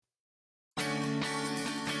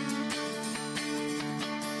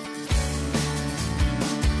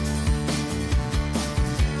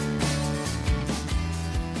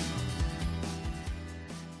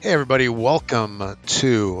Hey everybody, welcome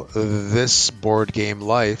to This Board Game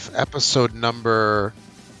Life, episode number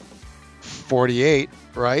 48,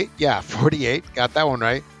 right? Yeah, 48. Got that one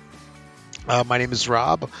right. My name is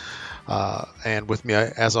Rob, and with me,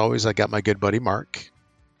 as always, I got my good buddy Mark.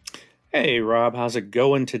 Hey Rob, how's it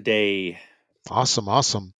going today?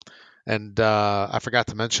 Awesome. And I forgot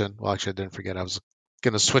to mention, well, actually, I didn't forget. I was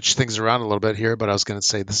going to switch things around a little bit here, but I was going to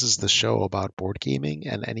say this is the show about board gaming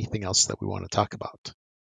and anything else that we want to talk about.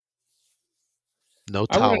 No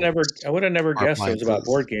I would towels. have never guessed it was about appliances.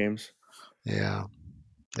 board games. Yeah,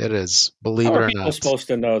 it is. Believe How it are or people not. supposed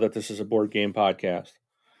to know that this is a board game podcast?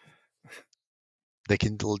 They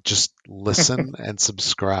can just listen and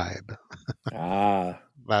subscribe. Ah,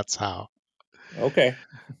 That's how. okay.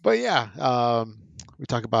 But yeah, we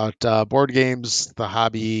talk about board games, the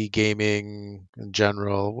hobby, gaming in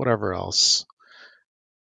general, whatever else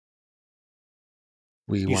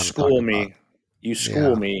we You want to talk school about. me. You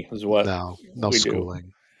school Yeah, me is what no we do.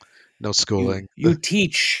 schooling. No You schooling. you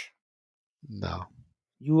teach. No.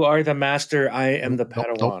 You are the master. I am the Nope.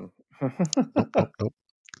 Padawan. Nope.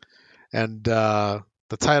 And the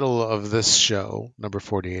title of this show, number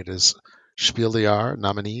 48, is Spiel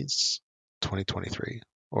Nominees 2023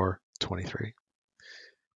 or 23.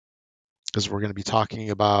 Because we're going to be talking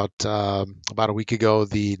about a week ago,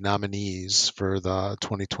 the nominees for the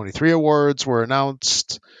 2023 awards were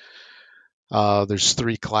announced. There's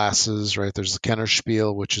three classes, right? There's the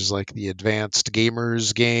Kennerspiel, which is like the advanced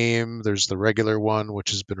gamers game. There's the regular one, which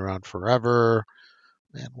has been around forever.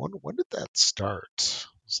 Man, when did that start? It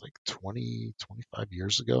was like 20, 25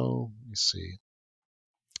 years ago. Let me see.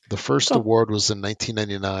 The first Cool. award was in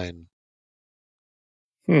 1999.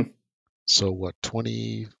 Hmm. So what,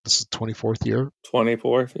 20, this is 24th year?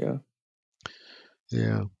 24th, yeah.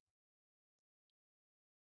 Yeah.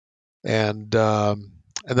 And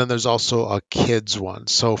then there's also a kids one.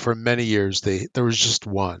 So for many years there was just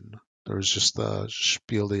one. There was just the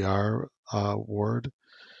Spiel des Jahres award,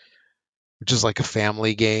 which is like a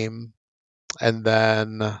family game. And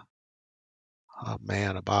then, oh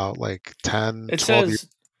man, about like 10, It 12 years. says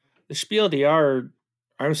the Spiel des Jahres,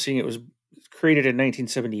 I'm seeing it was created in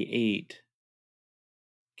 1978.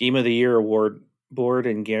 Game of the Year award, board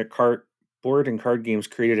and card games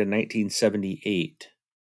created in 1978.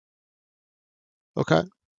 Okay.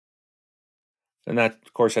 And that,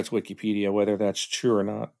 of course, that's Wikipedia, whether that's true or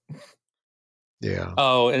not. Yeah.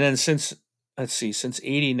 Oh, and then since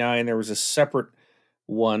 89, there was a separate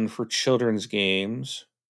one for children's games.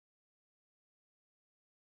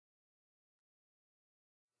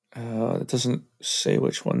 It doesn't say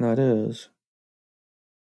which one that is.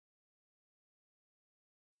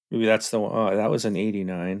 Maybe that's the one. Oh, that was in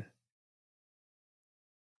 89.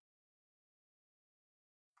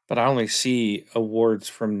 But I only see awards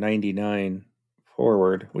from 99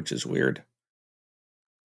 forward, which is weird.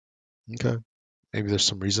 Okay. Maybe there's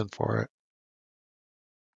some reason for it.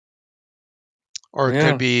 Or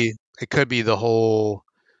Yeah. it could be the whole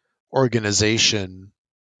organization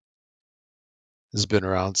has been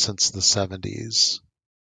around since the 70s,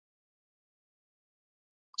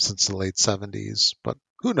 since the late 70s, but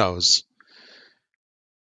who knows?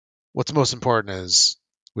 What's most important is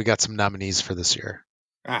we got some nominees for this year,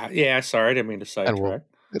 Yeah, sorry, I didn't mean to and sidetrack.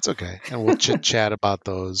 it's okay, and we'll chit chat about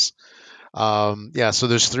those. Yeah, so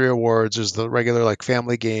there's three awards. There's the regular like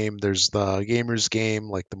family game. There's the gamers game,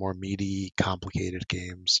 like the more meaty, complicated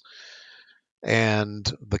games, and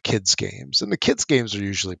the kids games. And the kids games are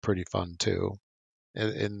usually pretty fun too.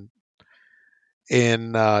 In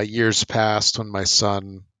years past, when my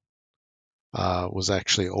son was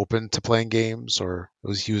actually open to playing games, or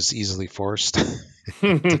he was easily forced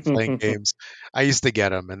to playing games, I used to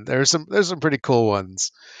get him, and there's some pretty cool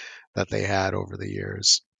ones that they had over the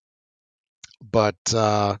years. But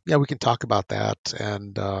yeah, we can talk about that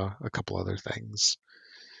and a couple other things.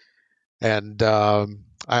 And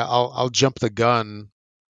I'll jump the gun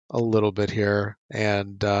a little bit here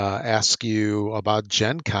and ask you about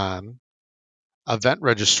Gen Con. Event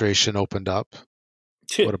registration opened up.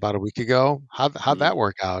 What, about a week ago? How'd that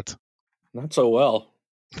work out? Not so well.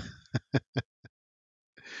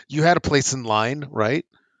 You had a place in line, right?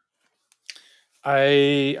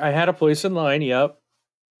 I had a place in line, yep.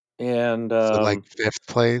 And Is it like fifth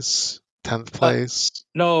place, 10th uh, place?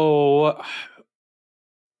 no,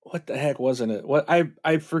 what the heck wasn't it? What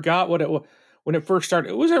I forgot what it was when it first started.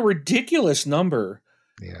 It was a ridiculous number.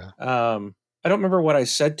 Yeah. I don't remember what I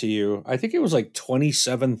said to you. I think it was like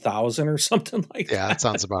 27,000 or something like Yeah, that that.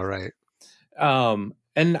 sounds about right.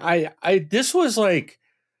 And this was like,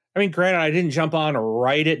 I mean, granted, I didn't jump on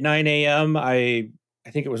right at 9 a.m. I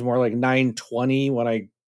think it was more like 9:20 when I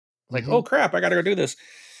like, Mm-hmm. oh crap, I got to go do this.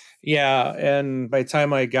 Yeah, and by the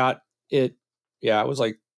time I got it, yeah, I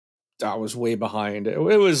was way behind. It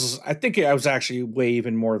was I think I was actually way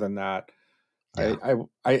even more than that. Yeah,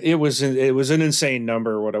 It was an insane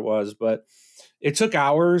number what it was, but it took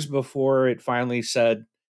hours before it finally said,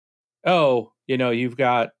 "Oh, you've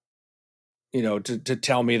got to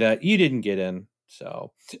tell me that you didn't get in."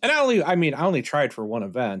 So, and I only tried for one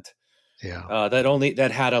event yeah.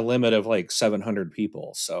 that had a limit of like 700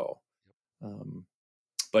 people. So, um,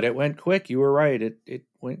 but it went quick. You were right. It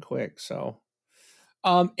went quick. So,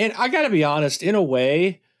 and I got to be honest, in a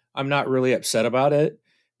way, I'm not really upset about it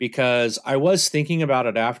because I was thinking about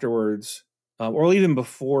it afterwards, or even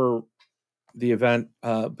before the event,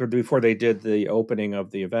 before they did the opening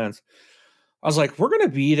of the event. I was like, we're going to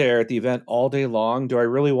be there at the event all day long. Do I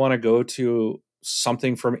really want to go to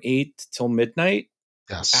something from 8 till midnight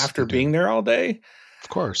Yes, after you do. being there all day? Of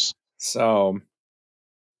course. So,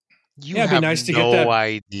 You yeah, it'd be have nice to get no that.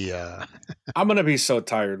 idea. I'm going to be so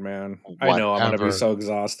tired, man. I know I'm going to be Whatever. so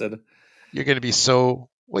exhausted. You're going to be so,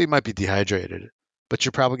 well, you might be dehydrated, but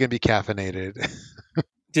you're probably going to be caffeinated.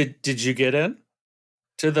 Did you get in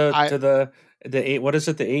to I, what is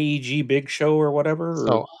it, the AEG Big Show or whatever?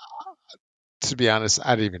 so Or to be honest,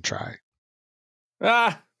 I didn't even try.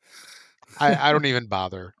 ah, I don't even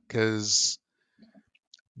bother because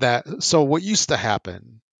so what used to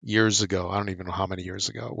happen years ago, I don't even know how many years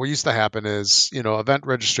ago, what used to happen is, event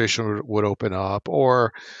registration would open up,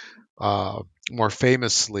 or uh, more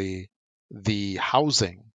famously, the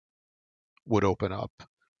housing would open up.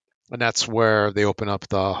 And that's where they open up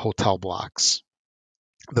the hotel blocks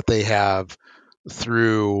that they have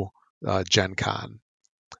through Gen Con.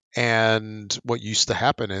 And what used to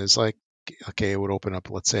happen is, like, okay, it would open up,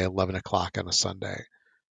 let's say 11 o'clock on a Sunday,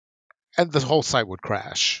 and the whole site would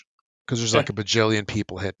crash because there's like a bajillion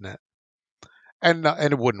people hitting it, and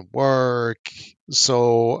it wouldn't work.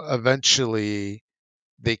 So eventually,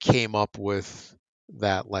 they came up with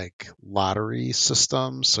that like lottery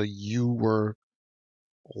system. So you were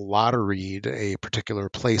lotteried a particular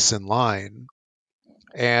place in line,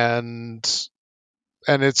 and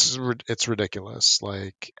it's ridiculous.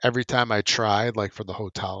 Like every time I tried, like for the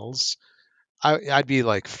hotels, I'd be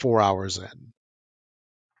like 4 hours in.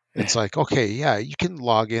 It's like, okay, yeah, you can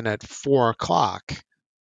log in at 4 o'clock.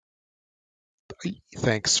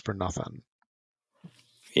 Thanks for nothing.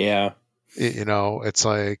 yeah, It's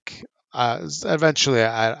like eventually,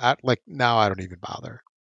 I like now I don't even bother.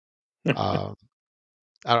 Um,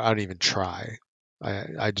 I don't even try.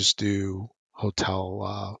 I just do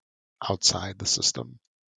hotel outside the system,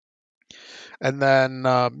 and then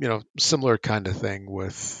similar kind of thing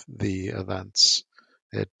with the events.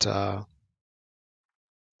 It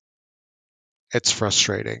it's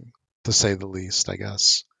frustrating to say the least, I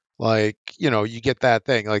guess. Like, you get that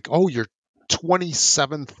thing like, oh, you're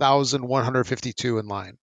 27,152 in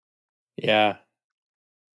line. yeah,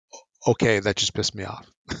 Okay, that just pissed me off.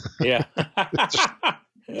 yeah.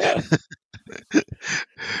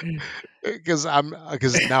 Because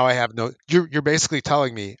now I have no. You're basically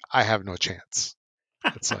telling me I have no chance.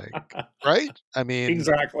 It's like, right? I mean,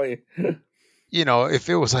 Exactly. if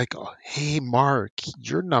it was like, oh, hey, Mark,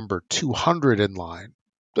 you're number 200 in line,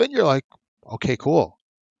 then you're like, okay, cool.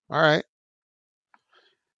 All right.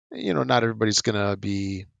 Not everybody's going to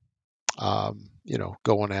be,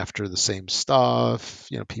 going after the same stuff.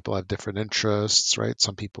 People have different interests, right?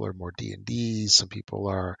 Some people are more D&D. Some people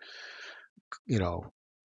are, you know,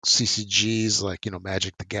 CCGs, like,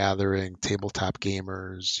 Magic the Gathering, tabletop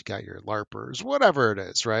gamers. You got your LARPers, whatever it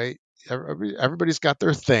is, right? Everybody's got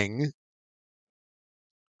their thing.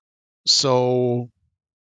 So,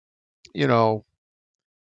 you know,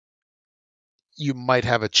 you might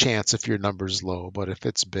have a chance if your number's low, but if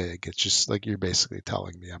it's big, it's just like you're basically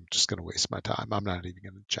telling me I'm just going to waste my time. I'm not even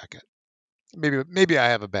going to check it. Maybe I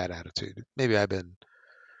have a bad attitude. Maybe I've been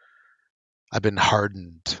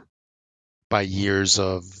hardened by years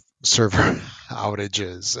of server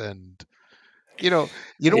outages, and what it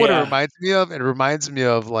Yeah. reminds me of? It reminds me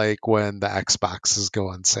of like when the Xboxes go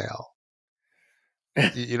on sale.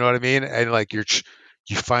 You know what I mean? And like you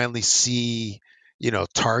finally see,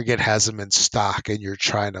 Target has them in stock, and you're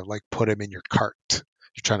trying to like put them in your cart.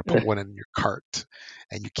 You're trying to put one in your cart,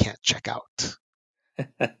 and you can't check out.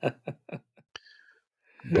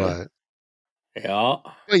 But Yeah.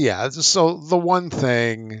 but yeah, so the one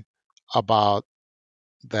thing about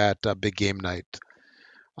that big game night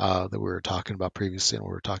that we were talking about previously and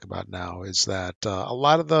what we're talking about now is that a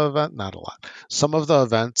lot of the event, not a lot, some of the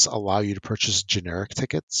events allow you to purchase generic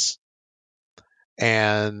tickets,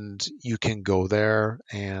 and you can go there,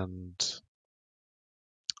 and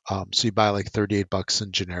so you buy like $38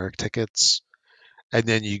 in generic tickets, And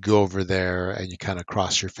then you go over there and you kind of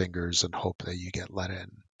cross your fingers and hope that you get let in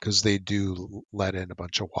because they do let in a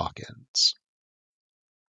bunch of walk-ins.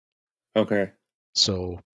 Okay.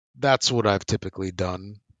 So that's what I've typically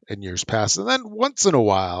done in years past. And then once in a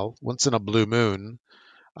while, once in a blue moon,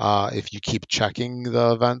 if you keep checking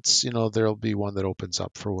the events, there'll be one that opens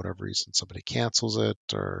up for whatever reason. Somebody cancels it,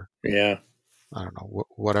 or Yeah. I don't know,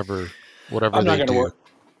 whatever I'm not they gonna do. worry.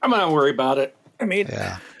 I'm not worry about it. I mean,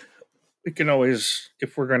 Yeah. we can always,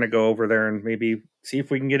 if we're gonna go over there and maybe see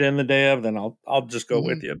if we can get in the day of, then I'll just go Hmm.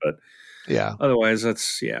 with you. But Yeah. otherwise,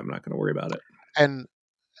 I'm not gonna worry about it. And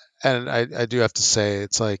I do have to say,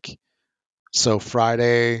 it's like, so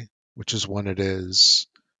Friday, which is when it is,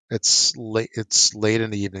 it's late. It's late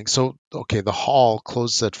in the evening. So okay, the hall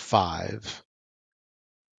closes at 5,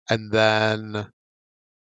 and then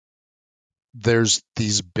there's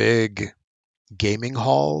these big gaming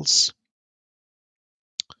halls,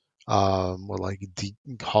 with like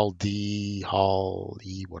hall E,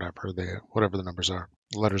 whatever the numbers are,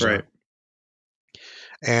 letters are, Right.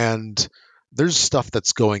 and there's stuff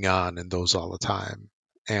that's going on in those all the time,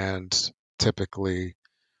 and typically,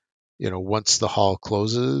 once the hall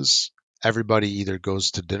closes, everybody either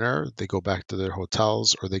goes to dinner, they go back to their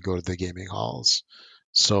hotels, or they go to the gaming halls.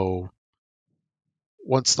 So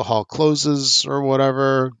once the hall closes or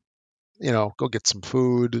whatever, go get some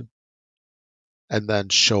food and then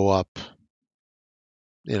show up,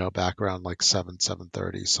 back around like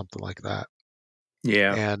 7:30, something like that.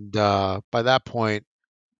 Yeah. And by that point,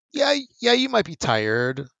 yeah, you might be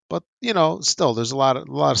tired, but still there's a lot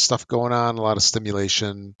of stuff going on, a lot of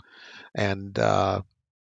stimulation, and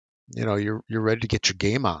you're ready to get your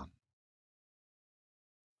game on.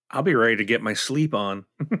 I'll be ready to get my sleep on.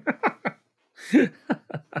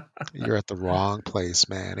 You're at the wrong place,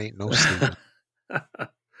 man. Ain't no sleeping.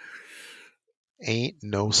 Ain't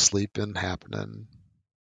no sleeping happening.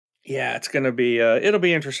 Yeah, it's gonna be. It'll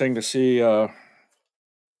be interesting to see.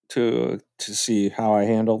 To see how I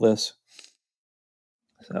handle this.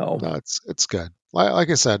 So No, it's good. Like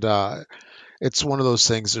I said, it's one of those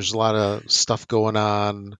things. There's a lot of stuff going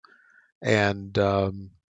on, and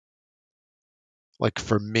like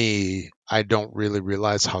for me, I don't really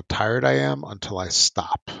realize how tired I am until I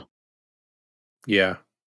stop. yeah.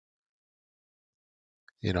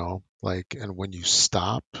 Like, and when you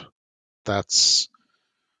stop, that's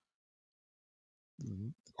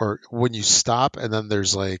or when you stop and then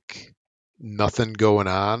there's like nothing going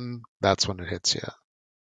on, that's when it hits you.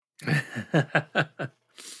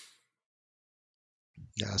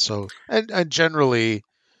 Yeah. So, and generally,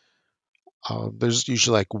 there's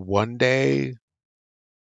usually like one day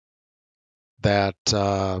that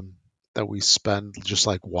we spend just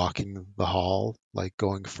like walking the hall, like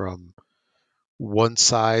going from one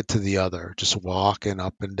side to the other, just walking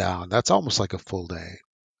up and down. That's almost like a full day.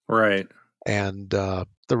 right. And the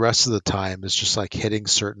rest of the time is just like hitting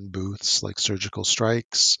certain booths, like Surgical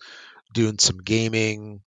Strikes, doing some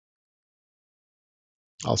gaming,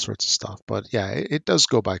 all sorts of stuff. But yeah, it does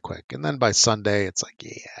go by quick. And then by Sunday, it's like,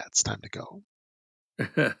 yeah, it's time to go.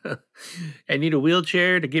 I need a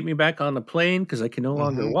wheelchair to get me back on the plane because I can no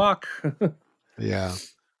longer Hmm. walk. Yeah.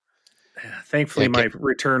 Thankfully, Yeah. my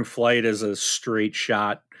return flight is a straight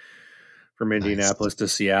shot from Nice. Indianapolis to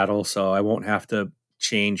Seattle, so I won't have to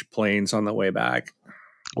change planes on the way back.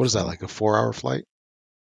 What is that, So, like a 4 hour flight?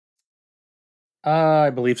 I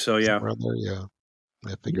believe so. Yeah. Somewhere around there? Yeah.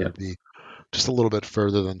 I figure Yep. it'd be just a little bit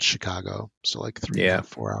further than Chicago. So like three and a Yeah. half,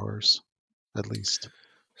 4 hours at least.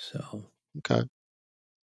 So, Okay.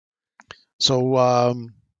 So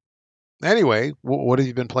anyway, what have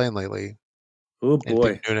you been playing lately? oh Anything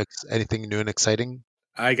boy, new and anything new and exciting?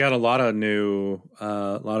 I got a lot of new,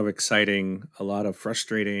 a lot of exciting, a lot of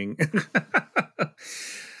frustrating.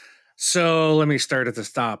 So let me start at the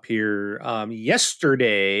top here.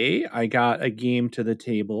 Yesterday, I got a game to the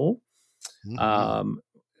table Hmm. um,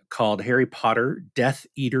 called Harry Potter Death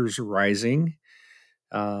Eaters Rising.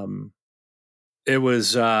 Um, it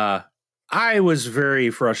was, I was very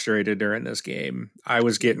frustrated during this game. I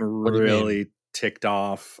was getting What do you mean? really ticked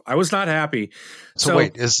off. I was not happy. So So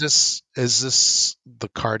wait, is this the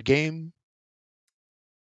card game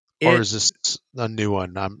or it is this a new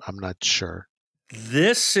one? I'm not sure.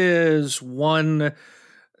 this is one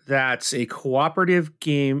that's a cooperative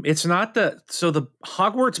game. It's not the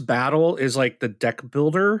Hogwarts Battle is like the deck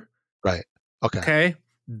builder. Right. Okay. Okay. So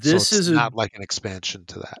This it's is a not like an expansion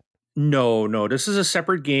to that. no. This is a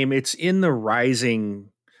separate game. It's in the Rising.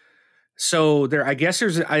 So there, I guess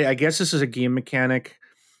I guess this is a game mechanic,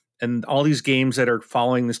 and all these games that are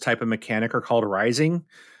following this type of mechanic are called Rising.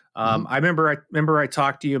 Hmm. I remember I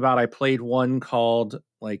talked to you about. I played one called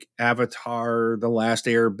like Avatar, The Last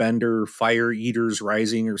Airbender, Fire Eaters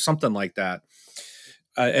Rising, or something like that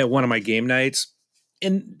at one of my game nights.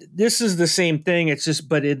 And this is the same thing. It's just,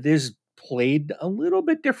 but it is played a little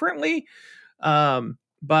bit differently.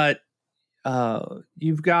 But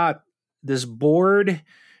you've got this board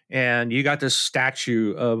and you got this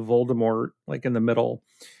statue of Voldemort like in the middle,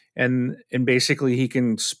 and basically he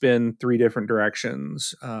can spin 3 different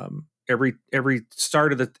directions. Every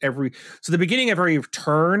start of the beginning of every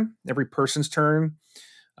turn, every person's turn,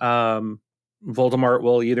 Voldemort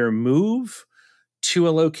will either move to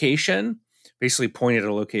a location, basically point at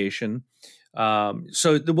a location.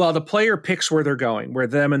 The player picks where they're going, where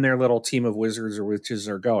them and their little team of wizards or witches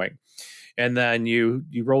are going, and then you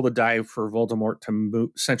roll the die for Voldemort to move,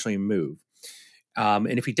 essentially move.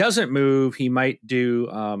 And if he doesn't move, he might do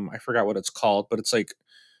I forgot what it's called, but it's like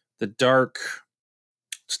the dark.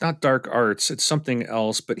 It's not dark arts. It's something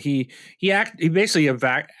else. But he basically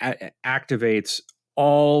activates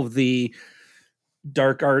all the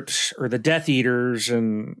dark arts or the Death Eaters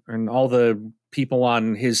and all the people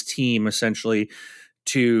on his team essentially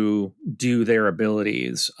to do their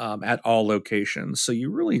abilities at all locations. So you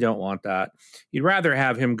really don't want that. You'd rather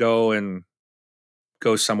have him go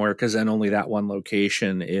somewhere, because then only that one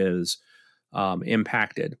location is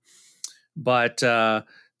impacted. But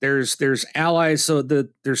there's allies. So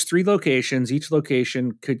there's 3 locations. Each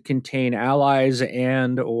location could contain allies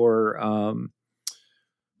and or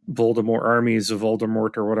Voldemort armies of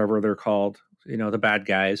Voldemort or whatever they're called. The bad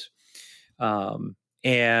guys.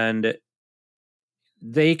 And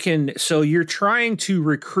they can. So you're trying to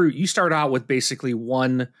recruit. You start out with basically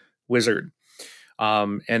one wizard.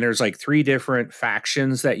 And there's like 3 different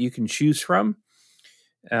factions that you can choose from.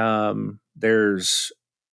 There's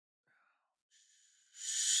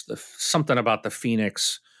something about the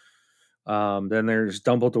Phoenix. Then there's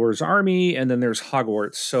Dumbledore's army, and then there's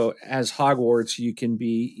Hogwarts. So as Hogwarts, you can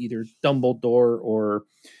be either Dumbledore or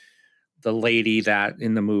the lady that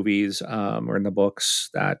in the movies or in the books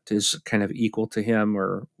that is kind of equal to him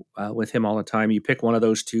or with him all the time. You pick one of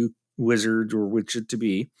those 2 wizards or witches to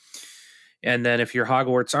be. And then if you're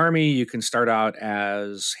Hogwarts army, you can start out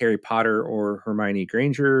as Harry Potter or Hermione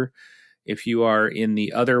Granger. If you are in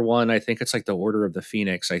the other one, I think it's like the Order of the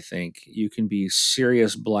Phoenix, I think. You can be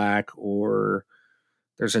Sirius Black, or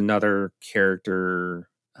there's another character.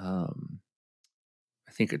 I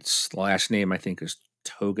think it's the last name, I think, is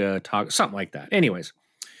Toga, something like that. Anyways,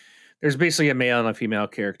 there's basically a male and a female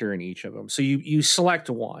character in each of them. So you select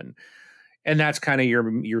one, and that's kind of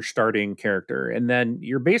your starting character. And then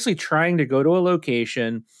you're basically trying to go to a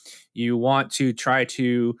location. You want to try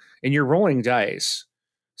to, and you're rolling dice.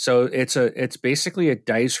 So it's basically a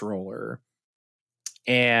dice roller,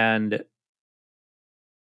 and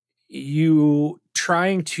you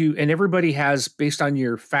trying to, and everybody has, based on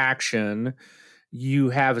your faction, you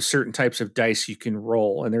have certain types of dice you can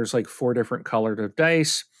roll, and there's like 4 different colored of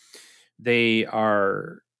dice. They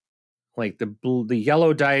are like the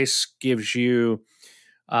yellow dice gives you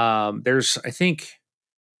there's, I think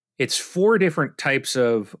it's 4 different types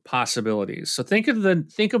of possibilities. So think of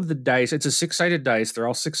the dice. It's a 6-sided dice. They're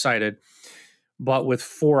all 6-sided, but with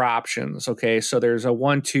 4 options. Okay, so there's a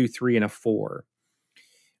 1, 2, 3, and a 4.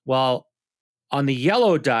 Well, on the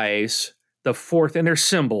yellow dice, the 4th, and there's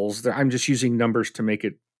symbols. I'm just using numbers to make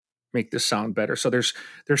this sound better. So there's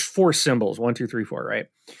 4 symbols, 1, 2, 3, 4, right?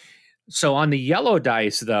 So on the yellow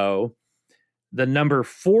dice, though, the number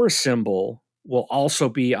 4 symbol will also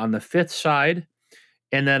be on the 5th side.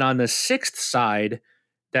 And then on the 6th side,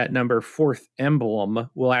 that number 4th emblem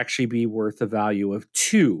will actually be worth a value of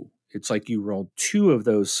 2. It's like you rolled 2 of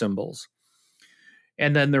those symbols.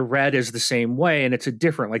 And then the red is the same way, and it's a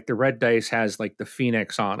different, like the red dice has like the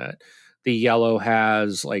phoenix on it. The yellow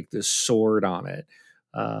has like this sword on it.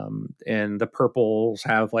 And the purples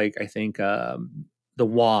have like, I think, the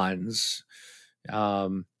wands,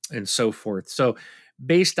 and so forth. So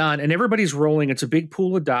based on, and everybody's rolling, it's a big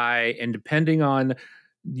pool of die, and depending on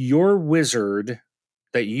your wizard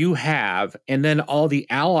that you have, and then all the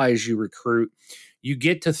allies you recruit, you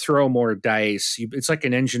get to throw more dice. It's like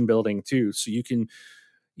an engine building too. So you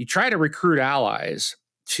try to recruit allies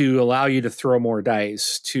to allow you to throw more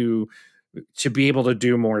dice to be able to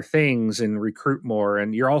do more things and recruit more.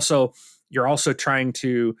 And you're also trying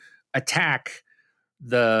to attack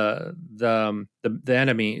the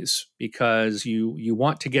enemies, because you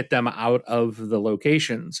want to get them out of the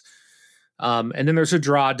locations. And then there's a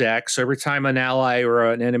draw deck. So every time an ally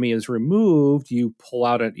or an enemy is removed, you pull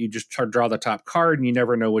out you just draw the top card, and you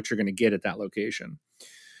never know what you're going to get at that location.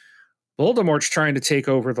 Voldemort's trying to take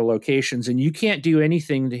over the locations, and you can't do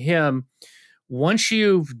anything to him once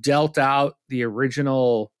you've dealt out the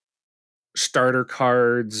original starter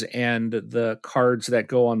cards and the cards that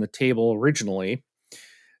go on the table originally,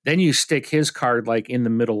 then you stick his card like in the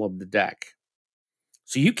middle of the deck.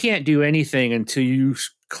 So you can't do anything until you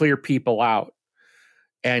clear people out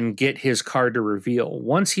and get his card to reveal.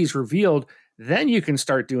 Once he's revealed, then you can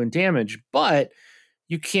start doing damage, but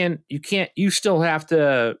you still have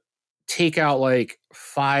to take out like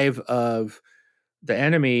 5 of the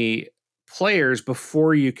enemy players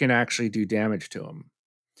before you can actually do damage to him.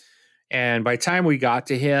 And by the time we got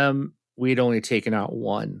to him, we'd only taken out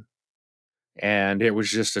 1. And it was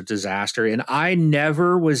just a disaster. And I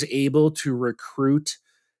never was able to recruit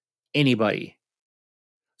anybody.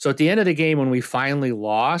 So at the end of the game, when we finally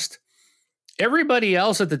lost, everybody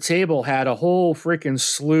else at the table had a whole freaking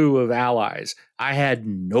slew of allies. I had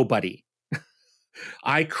nobody.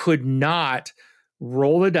 I could not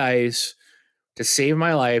roll the dice to save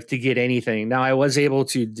my life to get anything. Now, I was able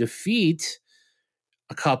to defeat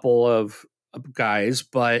a couple of guys,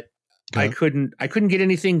 but I couldn't get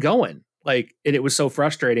anything going. Like, and it was so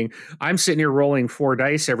frustrating. I'm sitting here rolling 4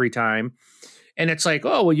 dice every time, and it's like,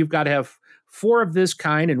 oh, well, you've got to have 4 of this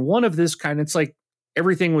kind and 1 of this kind. It's like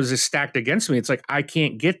everything was just stacked against me. It's like I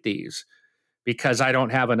can't get these because I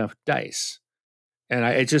don't have enough dice, and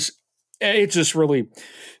it just really,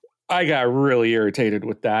 I got really irritated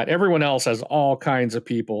with that. Everyone else has all kinds of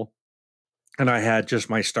people, and I had just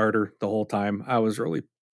my starter the whole time. I was really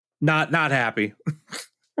not happy.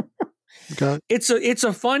 Okay. It's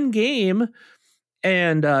a fun game,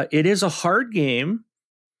 and it is a hard game,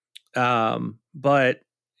 but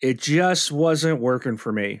it just wasn't working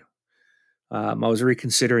for me. I was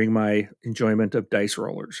reconsidering my enjoyment of dice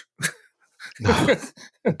rollers.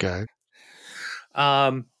 Okay.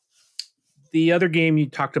 The other game you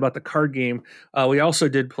talked about, the card game, we also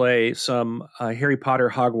did play some Harry Potter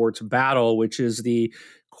Hogwarts Battle, which is the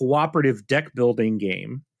cooperative deck building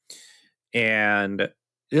game. And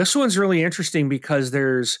this one's really interesting because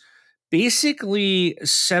there's basically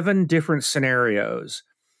 7 different scenarios.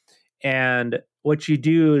 And what you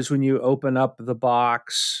do is when you open up the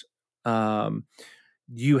box,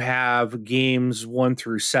 you have games 1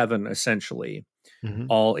 through 7, essentially,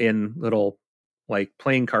 all in little like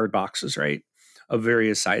playing card boxes, right, of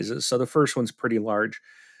various sizes. So the first one's pretty large.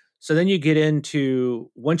 So then you get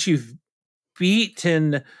into, once you've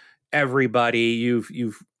beaten everybody, you've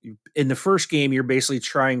in the first game, you're basically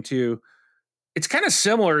trying to, it's kind of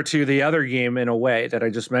similar to the other game in a way that I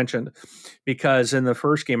just mentioned, because in the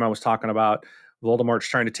first game I was talking about Voldemort's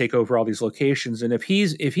trying to take over all these locations, and if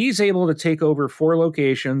he's able to take over 4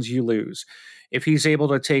 locations, you lose. If he's able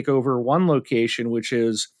to take over 1 location, which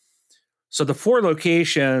is, so the 4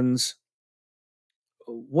 locations,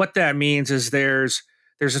 what that means is there's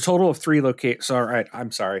a total of 3 locations. All right, I'm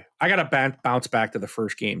sorry, I gotta bounce back to the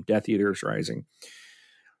first game, Death Eaters Rising.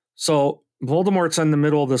 So Voldemort's in the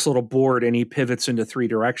middle of this little board, and he pivots into 3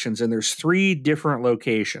 directions, and there's 3 different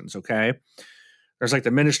locations, okay? There's like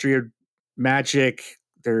the Ministry of Magic,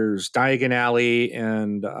 there's Diagon Alley,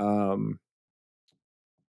 and I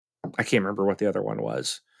can't remember what the other one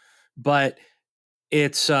was. But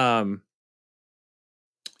it's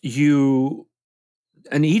you,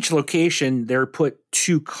 in each location, they're put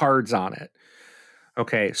 2 cards on it.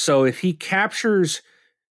 Okay, so if he captures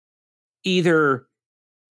either,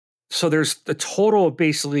 so there's a total of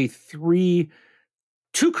basically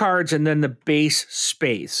 2 cards and then the base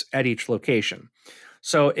space at each location.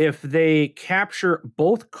 So if they capture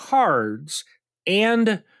both cards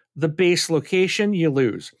and the base location, you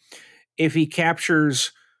lose. If he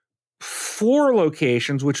captures 4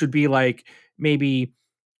 locations, which would be like maybe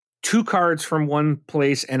 2 cards from one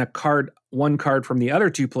place and 1 card from the other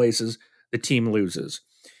 2 places, the team loses.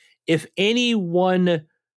 If any one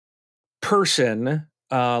person,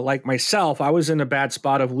 like myself, I was in a bad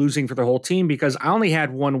spot of losing for the whole team because I only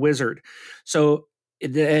had 1 wizard. So,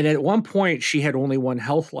 and at one point she had only 1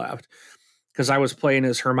 health left because I was playing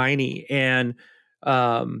as Hermione, and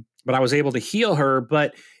but I was able to heal her.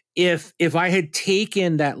 But if I had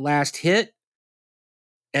taken that last hit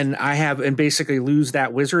and basically lose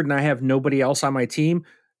that wizard and I have nobody else on my team,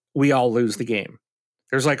 we all lose the game.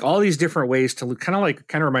 There's like all these different ways to kind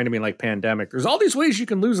of reminded me like Pandemic. There's all these ways you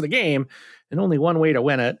can lose the game and only one way to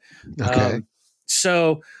win it. Okay.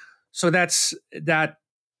 So that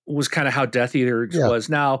was kind of how Death Eaters was.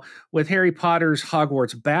 Now with Harry Potter's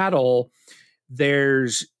Hogwarts Battle,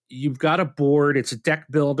 you've got a board. It's a deck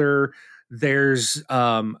builder. There's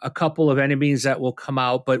a couple of enemies that will come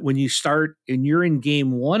out, but when you start and you're in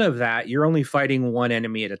game 1 of that, you're only fighting 1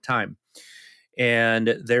 enemy at a time.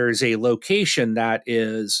 And there's a location that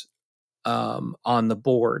is on the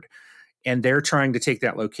board. and they're trying to take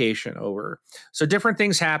that location over. So different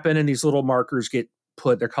things happen, and these little markers get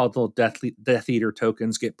put. They're called little Death Eater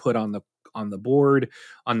tokens. Get put on the board,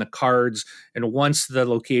 on the cards, and once the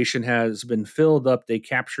location has been filled up, they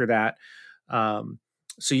capture that.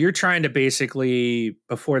 So you're trying to basically,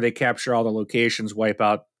 before they capture all the locations, wipe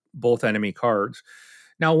out both enemy cards.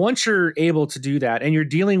 Now, once you're able to do that, and you're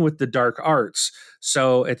dealing with the dark arts,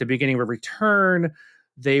 so at the beginning of every turn,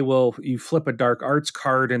 you flip a dark arts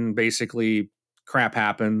card, and basically crap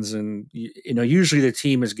happens, and usually the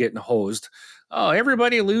team is getting hosed. Oh,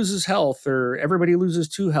 everybody loses health, or everybody loses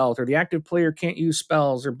 2 health, or the active player can't use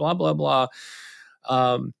spells, or blah blah blah.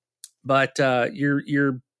 But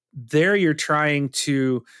you're trying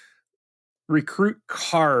to recruit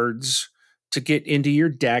cards to get into your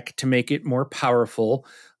deck to make it more powerful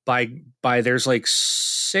by there's like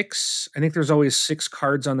 6, I think there's always 6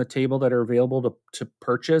 cards on the table that are available to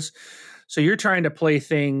purchase. So you're trying to play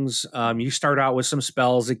things. You start out with some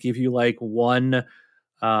spells that give you like 1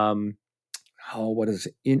 what is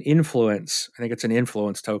it? Influence. I think it's an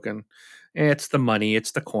influence token. It's the money,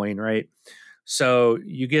 it's the coin, right? So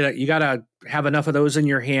you got to have enough of those in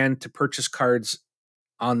your hand to purchase cards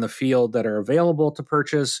on the field that are available to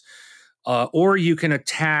purchase, or you can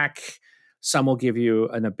attack. Some will give you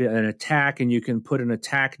an attack, and you can put an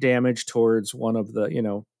attack damage towards one of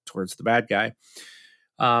the, towards the bad guy.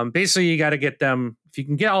 Basically, you got to get them. If you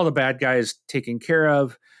can get all the bad guys taken care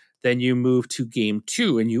of, then you move to game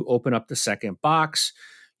 2, and you open up the second box.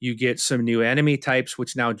 You get some new enemy types,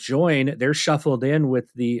 which now join. They're shuffled in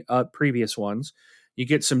with the previous ones. You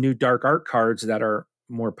get some new dark art cards that are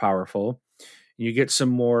more powerful. You get some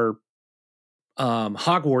more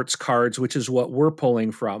Hogwarts cards, which is what we're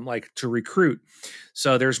pulling from, like to recruit.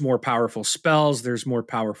 So there's more powerful spells, there's more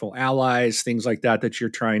powerful allies, things like that you're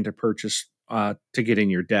trying to purchase to get in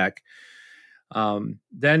your deck.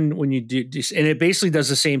 Then when you do, and it basically does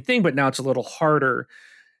the same thing, but now it's a little harder.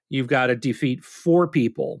 You've got to defeat 4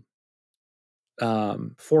 people,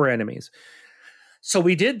 4 enemies. So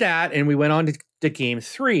we did that, and we went on to game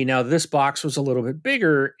 3. Now this box was a little bit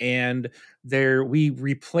bigger, and we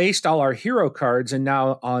replaced all our hero cards, and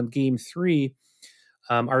now on game 3,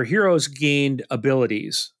 our heroes gained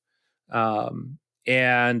abilities,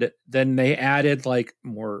 and then they added like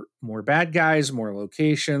more bad guys, more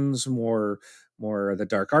locations, more of the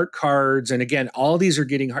dark art cards, and again, all these are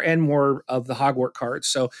getting hard, and more of the Hogwarts cards.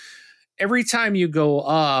 So every time you go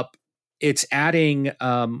up, it's adding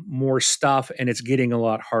more stuff, and it's getting a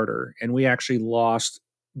lot harder. And we actually lost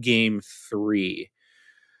game 3.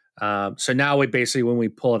 So now when we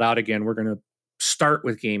pull it out again, we're going to start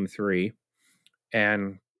with game 3,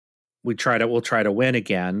 and we'll try to win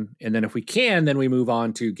again. And then if we can, then we move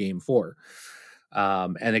on to game 4.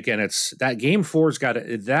 And again, it's that game 4's got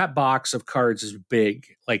that box of cards is big,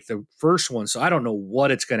 like the first one. So I don't know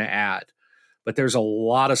what it's going to add, but there's a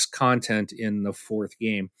lot of content in the 4th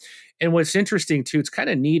game. And what's interesting too, it's kind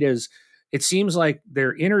of neat, is it seems like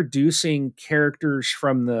they're introducing characters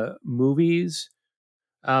from the movies.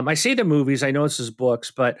 I say the movies, I know this is books,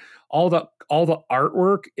 but all the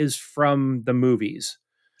artwork is from the movies.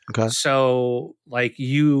 Okay. So like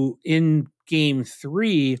you in game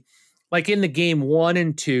 3, like in the game 1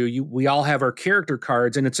 and 2, we all have our character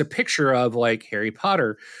cards, and it's a picture of like Harry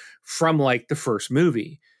Potter from like the first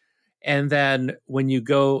movie. And then when you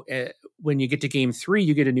get to game 3,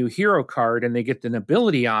 you get a new hero card, and they get an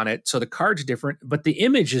ability on it. So the card's different, but the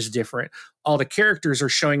image is different. All the characters are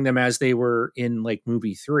showing them as they were in like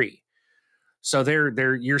movie 3. So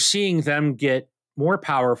you're seeing them get more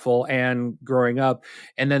powerful and growing up.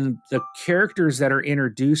 And then the characters that are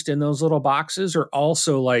introduced in those little boxes are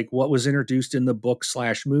also like what was introduced in the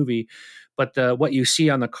book/movie. But what you see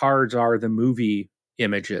on the cards are the movie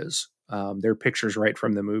images. They're pictures right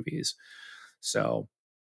from the movies. So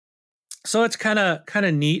it's kind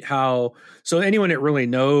of neat how, so anyone that really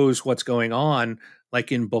knows what's going on,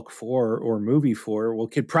 like in book 4 or movie 4,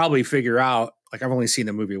 could probably figure out, like I've only seen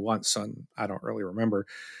the movie once, so I don't really remember,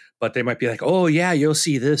 but they might be like, oh yeah, you'll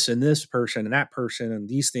see this and this person and that person and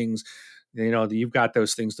these things, you've got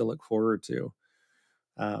those things to look forward to.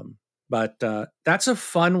 But that's a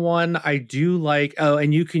fun one. I do like,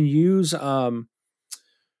 and you can use, is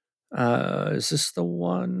this the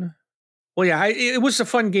one? Well, yeah, it was a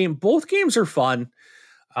fun game. Both games are fun.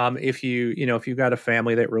 If you've got a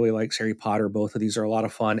family that really likes Harry Potter, both of these are a lot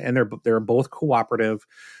of fun, and they're both cooperative,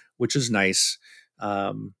 which is nice.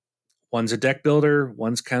 One's a deck builder,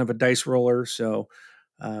 one's kind of a dice roller. So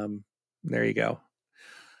there you go.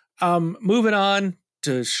 Moving on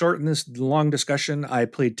to shorten this long discussion, I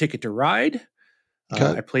played Ticket to Ride.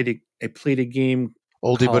 Okay. I played a game.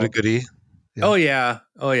 Oldie but a goodie. Yeah.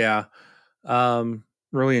 Oh yeah.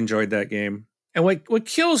 Really enjoyed that game. And what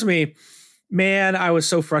kills me, man, I was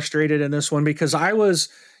so frustrated in this one because I was,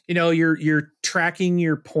 you're tracking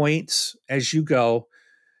your points as you go,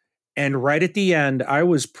 and right at the end, I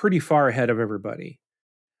was pretty far ahead of everybody.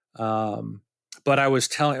 But I was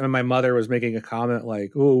telling, and my mother was making a comment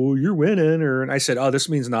like, "Oh, you're winning," and I said, "Oh, this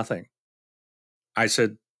means nothing." I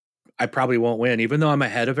said, I probably won't win, even though I'm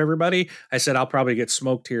ahead of everybody. I said, I'll probably get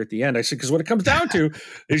smoked here at the end. I said, because what it comes down to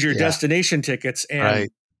is your Yeah. destination tickets. And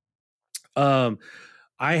Right.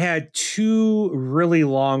 I had 2 really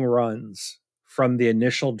long runs from the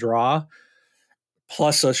initial draw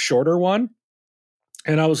plus a shorter one.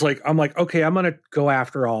 And I'm like, okay, I'm going to go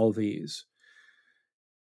after all of these.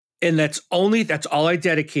 And that's all I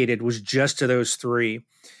dedicated was just to those 3.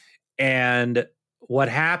 And what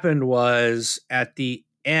happened was at the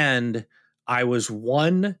end, I was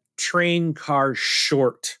 1 train car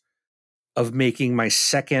short of making my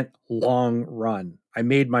second long run. I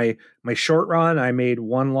made my short run. I made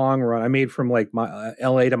 1 long run. I made from like my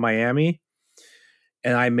LA to Miami,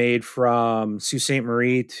 and I made from Sault Ste.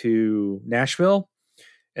 Marie to Nashville,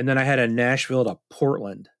 and then I had a Nashville to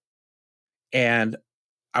Portland. And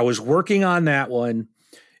I was working on that one,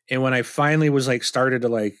 and when I finally was like started to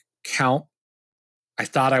like count, I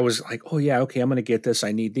thought I was like, oh yeah, okay, I'm gonna get this.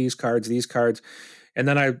 I need these cards, and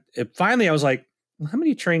then finally I was like, how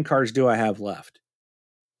many train cars do I have left?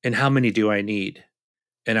 And how many do I need?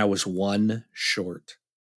 And I was 1 short.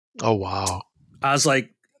 Oh, wow. I was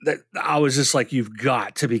like, I was just like, you've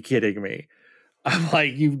got to be kidding me. I'm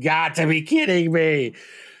like, you've got to be kidding me.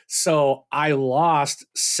 So I lost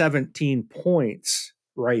 17 points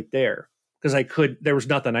right there because there was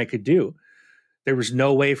nothing I could do. There was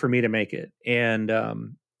no way for me to make it. And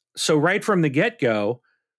so right from the get-go,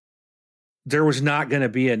 there was not going to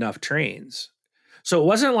be enough trains. So it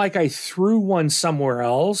wasn't like I threw one somewhere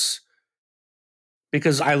else,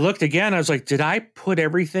 because I looked again. I was like, did I put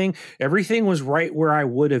everything? Everything was right where I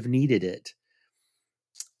would have needed it.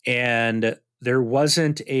 And there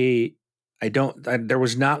wasn't there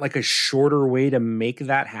was not like a shorter way to make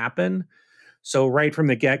that happen. So right from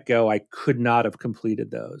the get-go, I could not have completed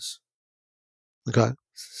those. Okay.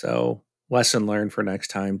 So lesson learned for next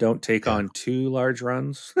time. Don't take on 2 large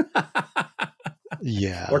runs.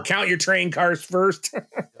 Yeah. Or count your train cars first.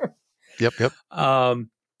 Yep.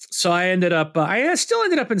 So I ended up, I still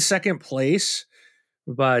ended up in second place,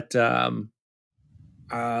 but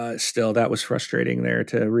still, that was frustrating there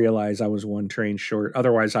to realize I was 1 train short.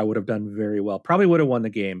 Otherwise, I would have done very well. Probably would have won the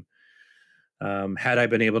game had I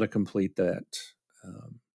been able to complete that.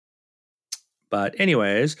 But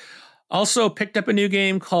anyways, also picked up a new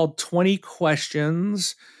game called 20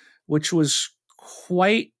 Questions, which was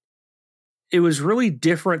it was really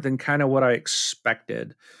different than kind of what I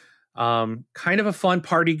expected. Kind of a fun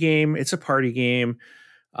party game. It's a party game.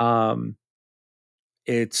 There's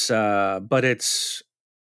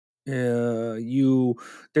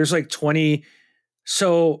like 20.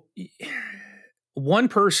 So 1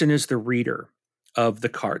 person is the reader of the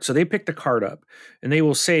card. So they pick the card up and they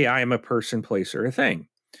will say, I am a person, place, or a thing.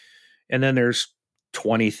 And then there's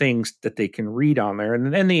 20 things that they can read on there.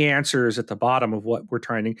 And then the answer is at the bottom of what we're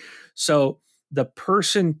trying to. So the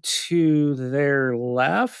person to their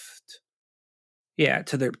left,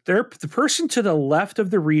 the person to the left of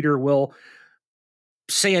the reader will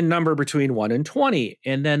say a number between 1 and 20.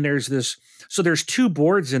 And then there's 2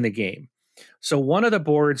 boards in the game. So one of the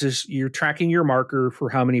boards is you're tracking your marker for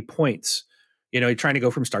how many points. You're trying to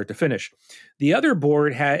go from start to finish. The other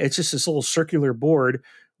board it's just this little circular board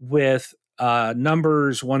with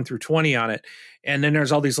numbers 1 through 20 on it. And then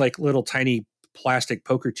there's all these like little tiny plastic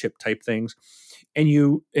poker chip type things.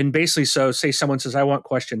 And basically, so say someone says, I want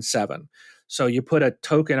question 7. So you put a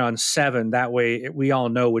token on 7. That way we all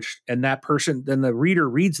know which, and that person, then the reader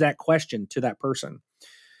reads that question to that person.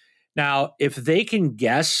 Now, if they can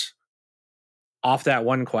guess off that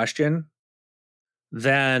 1 question,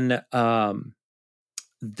 then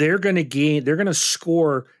they're going to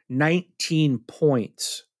score 19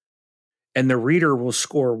 points and the reader will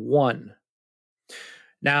score 1.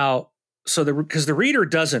 Now, because the reader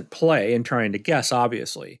doesn't play in trying to guess,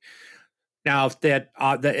 obviously. Now,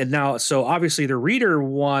 so obviously the reader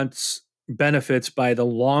wants benefits by the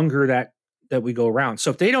longer that we go around.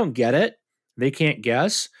 So if they don't get it, they can't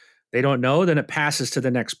guess, they don't know, then it passes to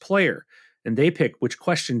the next player and they pick, which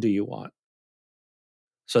question do you want?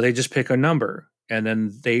 So they just pick a number and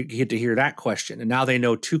then they get to hear that question. And now they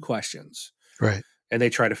know 2 questions. Right. And they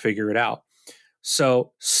try to figure it out.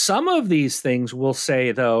 So some of these things will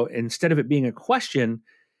say, though, instead of it being a question,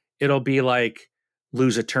 it'll be like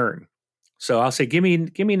lose a turn. So I'll say, give me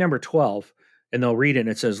number 12, and they'll read it and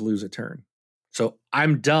it says lose a turn. So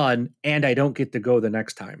I'm done, and I don't get to go the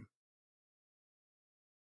next time.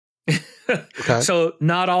 Okay. So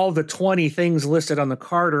not all the 20 things listed on the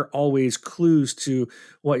card are always clues to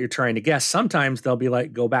what you're trying to guess. Sometimes they'll be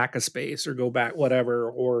like, go back a space or go back whatever,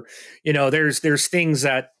 or, there's things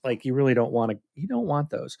that like you really don't want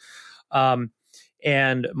those.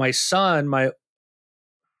 And my son,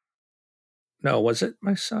 was it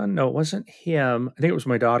my son? No, it wasn't him. I think it was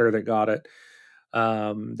my daughter that got it.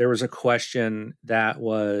 There was a question that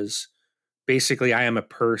was basically, I am a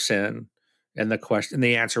person. And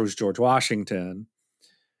the answer was George Washington.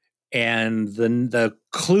 And the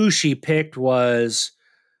clue she picked was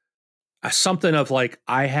something of like,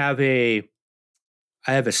 I have a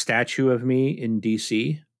statue of me in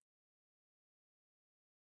DC.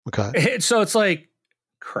 Okay. And so it's like,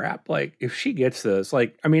 crap, like if she gets this,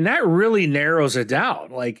 like, I mean, that really narrows it down.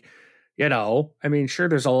 Like, I mean, sure,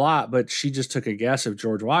 there's a lot, but she just took a guess of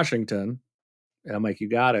George Washington. And I'm like, you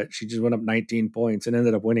got it. She just went up 19 points and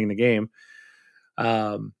ended up winning the game.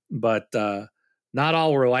 But not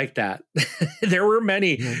all were like that. There were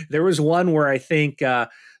many. Mhm. There was one where I think the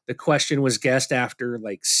question was guessed after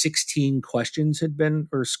like 16 questions had been,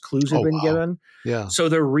 or clues had Oh, been wow. given. Yeah. So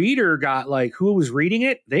the reader got like, who was reading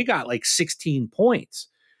it, they got like 16 points.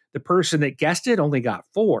 The person that guessed it only got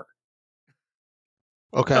 4.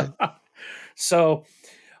 Okay. So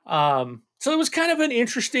it was kind of an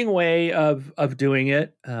interesting way of doing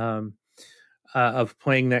it. Of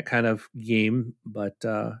playing that kind of game, but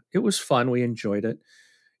it was fun. We enjoyed it,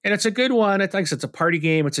 and it's a good one. It's like it's a party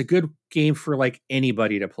game. It's a good game for like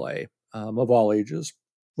anybody to play of all ages.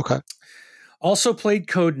 Okay. Also played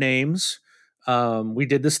Codenames. We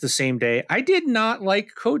did this the same day. I did not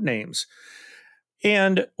like Codenames.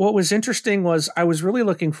 And what was interesting was I was really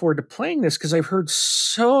looking forward to playing this because I've heard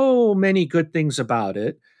so many good things about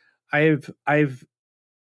it. I've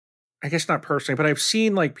I guess not personally, but I've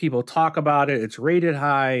seen like people talk about it. It's rated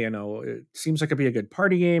high, it seems like it'd be a good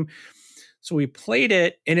party game. So we played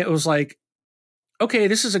it and it was like, okay,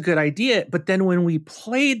 this is a good idea. But then when we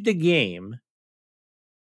played the game,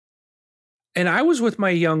 and I was with my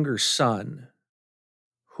younger son,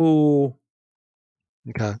 who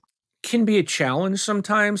Okay. can be a challenge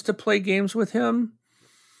sometimes to play games with him.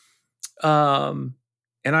 And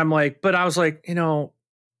I'm like, but I was like, I'll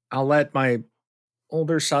let my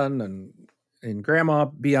older son and grandma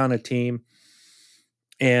be on a team.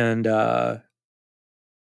 And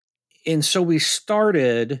so we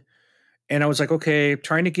started, and I was like, okay,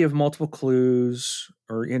 trying to give multiple clues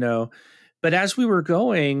but as we were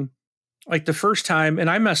going, like the first time, and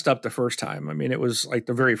I messed up the first time. I mean, it was like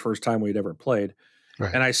the very first time we'd ever played.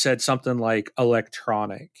 Right. And I said something like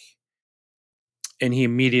electronic, and he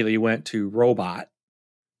immediately went to robot.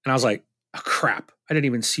 And I was like, oh, crap. I didn't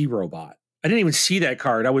even see robot. I didn't even see that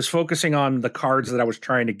card. I was focusing on the cards that I was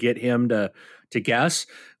trying to get him to guess. It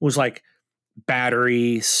was like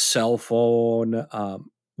battery, cell phone,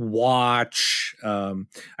 watch.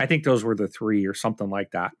 I think those were the 3 or something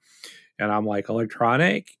like that. And I'm like,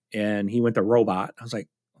 electronic. And he went to robot. I was like,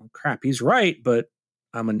 oh, crap, he's right. But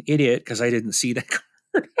I'm an idiot because I didn't see that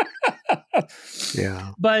card.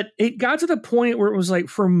 Yeah. But it got to the point where it was like,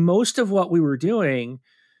 for most of what we were doing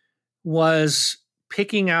was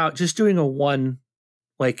picking out, just doing a one,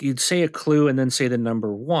 like you'd say a clue and then say the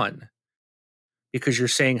number 1, because you're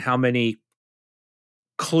saying how many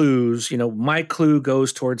clues, my clue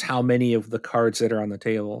goes towards how many of the cards that are on the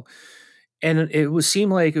table. And it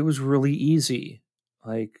seemed like it was really easy.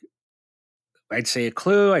 Like I'd say a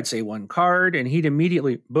clue, I'd say one card, and he'd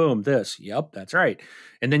immediately, boom, this. Yep, that's right.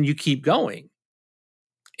 And then you keep going.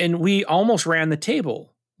 And we almost ran the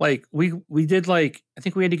table. Like we did like, I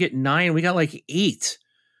think we had to get 9. We got like 8.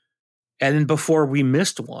 And then before we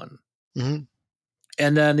missed one. Mm-hmm.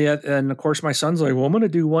 And then, and of course, my son's like, well, I'm going to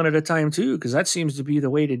do one at a time too, because that seems to be the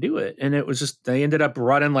way to do it. And it was just, they ended up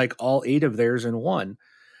running like all 8 of theirs in one.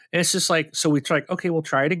 And it's just like, so we tried, okay, we'll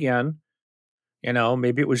try it again.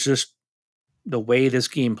 Maybe it was just the way this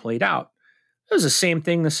game played out. It was the same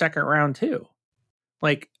thing the second round too.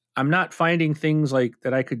 Like, I'm not finding things like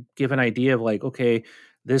that I could give an idea of like, okay,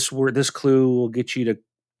 this clue will get you to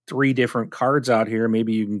 3 different cards out here.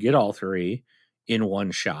 Maybe you can get all 3 in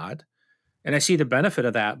one shot. And I see the benefit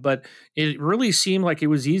of that, but it really seemed like it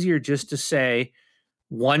was easier just to say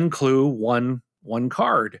one clue, one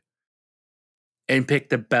card, and pick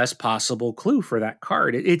the best possible clue for that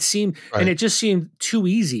card. It seemed, Right. and it just seemed too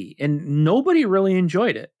easy, and nobody really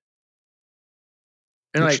enjoyed it.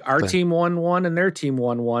 And like our team won 1 and their team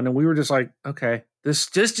won 1, and we were just like, okay, this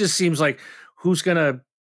just seems like who's gonna,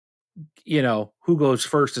 who goes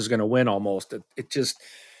first is gonna win almost. It just,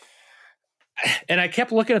 I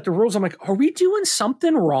kept looking at the rules. I'm like, are we doing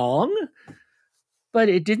something wrong? But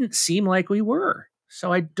it didn't seem like we were.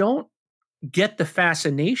 So I don't get the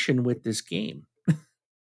fascination with this game.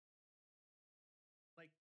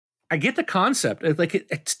 Like, I get the concept.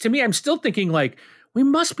 It's to me, I'm still thinking like we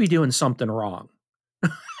must be doing something wrong,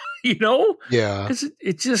 Yeah. because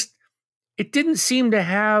it didn't seem to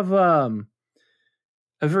have a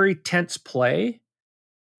very tense play.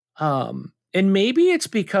 And maybe it's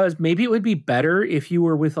because maybe it would be better if you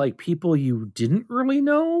were with like people you didn't really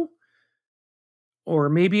know, or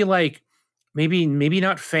maybe maybe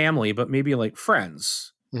not family, but maybe like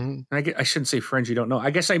friends. Mm-hmm. I shouldn't say friends you don't know.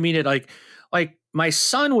 I guess I mean it like my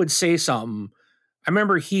son would say something. I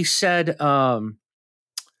remember he said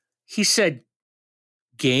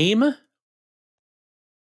game,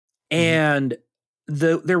 Mm-hmm. and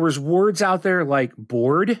there was words out there like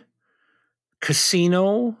board,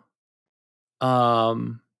 casino,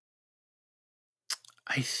 um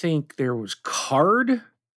I think there was card.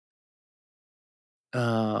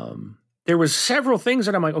 There was several things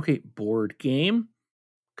that I'm like, okay, board game,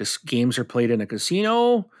 because games are played in a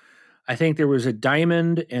casino. I think there was a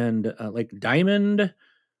diamond and like diamond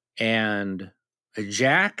and a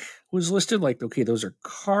jack was listed. Like, okay, those are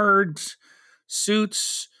cards,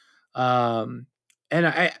 suits, and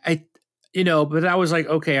but I was like,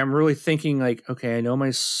 okay, I'm really thinking like, okay, I know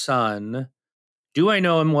my son. Do I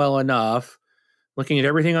know him well enough? Looking at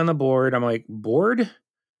everything on the board, I'm like, board?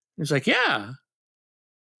 He's like, yeah.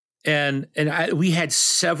 We had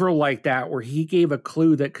several like that where he gave a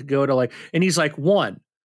clue that could go to like, and he's like one.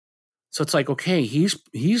 So it's like, okay, he's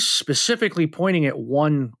specifically pointing at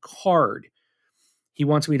one card. He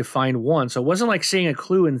wants me to find one. So it wasn't like saying a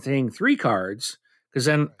clue and saying three cards, because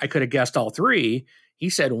then I could have guessed all three. He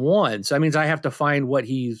said one. So that means I have to find what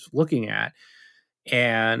he's looking at.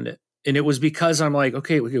 And it was because I'm like,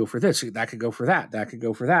 okay, we go for this. That could go for that. That could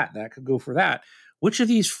go for that. That could go for that. Which of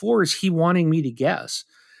these four is he wanting me to guess?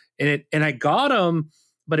 And I got him,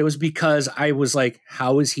 but it was because I was like,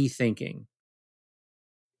 how is he thinking?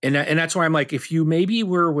 And that's why I'm like, if you maybe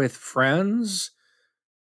were with friends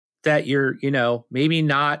that you're, maybe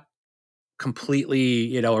not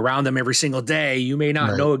completely, around them every single day, you may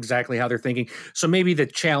not Right. know exactly how they're thinking. So maybe the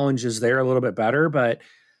challenge is there a little bit better, but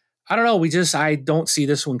I don't know. I don't see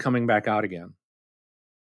this one coming back out again.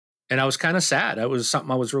 And I was kind of sad. That was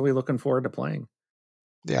something I was really looking forward to playing.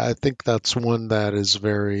 Yeah, I think that's one that is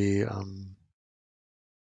very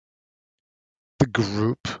the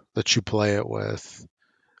group that you play it with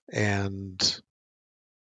and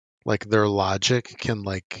like their logic can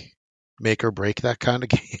like make or break that kind of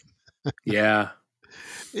game. Yeah.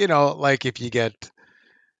 Like if you get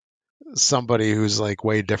somebody who's like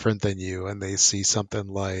way different than you and they see something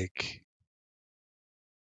like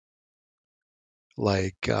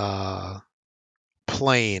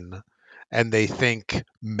plane and they think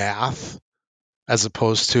math as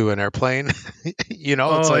opposed to an airplane. It's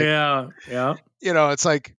Oh like, yeah. Yeah. it's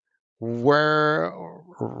like, where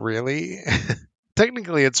really?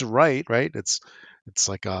 Technically it's right? It's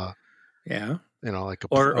like a, Yeah. like a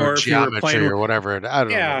or Or if you were geometry playing, or whatever. I don't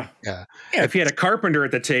know. yeah. Yeah. Yeah, if you had It's a carpenter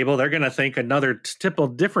at the table, they're going to think another typical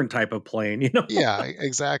different type of plane. yeah,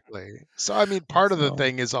 exactly. So I mean, part of the So,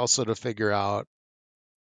 thing is also to figure out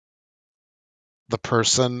the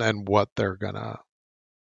person and what they're gonna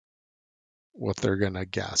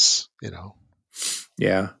guess.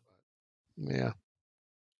 yeah. Yeah,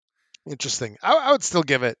 interesting. I would still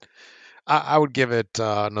give it. I would give it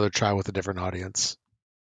another try with a different audience.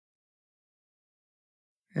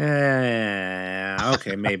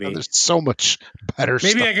 Okay, maybe. There's so much better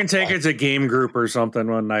Maybe stuff I can to take play. it to game group or something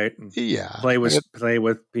one night and Yeah, play with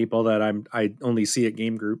people that I only see at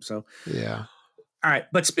game group. So, yeah. all right.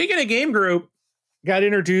 But speaking of game group, got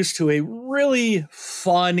introduced to a really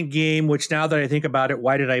fun game. Which now that I think about it,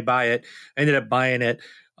 why did I buy it? I ended up buying it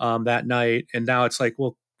that night, and now it's like,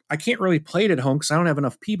 well, I can't really play it at home because I don't have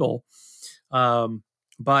enough people.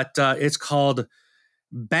 But it's called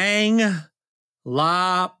Bang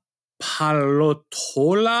La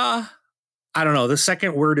Pallottola. I don't know. The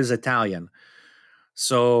second word is Italian.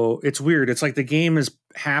 So it's weird. It's like the game is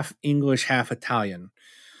half English, half Italian.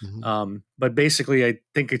 Mhm. But basically, I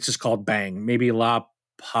think it's just called Bang. Maybe La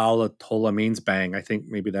Pallottola means bang. I think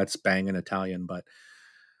maybe that's bang in Italian. But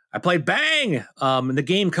I played Bang, and the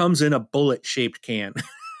game comes in a bullet-shaped can.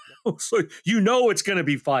 So it's going to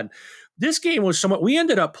be fun. This game was somewhat. We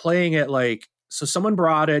ended up playing it like, so someone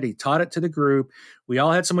brought it. He taught it to the group. We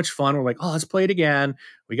all had so much fun. We're like, oh, let's play it again.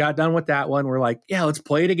 We got done with that one. We're like, yeah, let's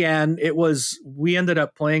play it again. We ended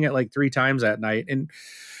up playing it like 3 times that night, and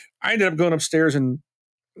I ended up going upstairs and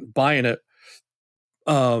buying it.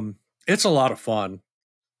 It's a lot of fun.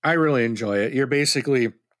 I really enjoy it. You're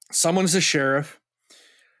basically someone's the sheriff,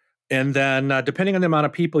 and then depending on the amount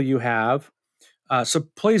of people you have, so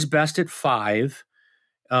plays best at 5.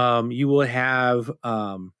 You will have.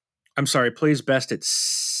 I'm sorry, plays best at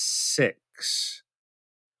 6.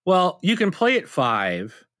 Well, you can play at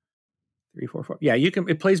 5. 3, 4, 4. Yeah, you can.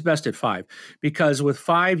 It plays best at 5 because with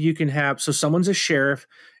 5 you can have. So someone's a sheriff,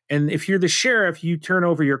 and if you're the sheriff, you turn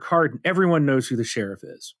over your card, and everyone knows who the sheriff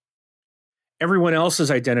is. Everyone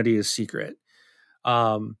else's identity is secret.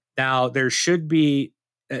 Now there should be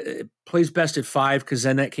it plays best at 5 because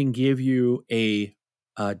then that can give you a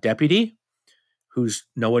deputy who's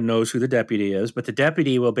no one knows who the deputy is, but the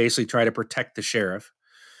deputy will basically try to protect the sheriff.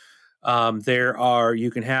 There are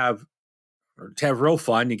you can have or to have real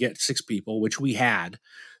fun. You get 6 people, which we had.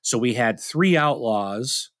 So we had 3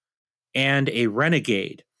 outlaws and a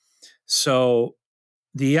renegade. So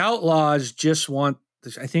the outlaws just want.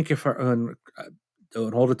 I think if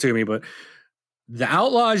don't hold it to me, but the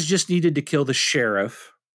outlaws just needed to kill the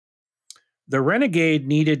sheriff. The renegade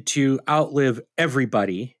needed to outlive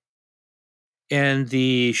everybody, and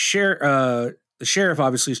the sheriff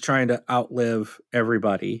obviously is trying to outlive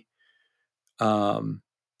everybody. And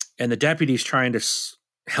the deputy's trying to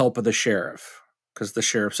help the sheriff because the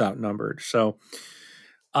sheriff's outnumbered. So,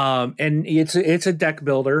 and it's a deck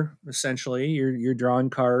builder essentially. You're drawing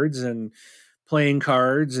cards and playing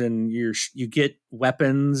cards, and you get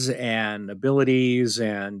weapons and abilities,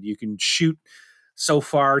 and you can shoot so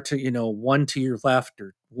far to 1 to your left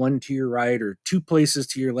or 1 to your right or 2 places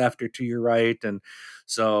to your left or to your right. And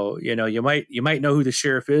so you might know who the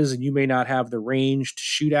sheriff is, and you may not have the range to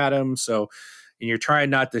shoot at him. So, and you're trying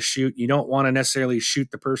not to shoot. You don't want to necessarily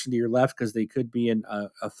shoot the person to your left because they could be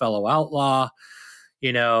a fellow outlaw.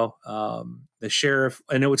 The sheriff,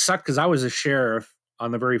 and it would suck because I was a sheriff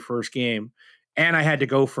on the very first game, and I had to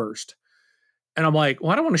go first. And I'm like,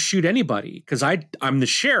 well, I don't want to shoot anybody because I'm the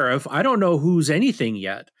sheriff. I don't know who's anything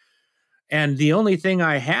yet. And the only thing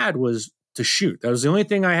I had was to shoot. That was the only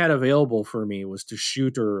thing I had available for me was to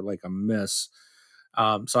shoot or like a miss.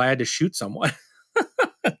 So I had to shoot someone.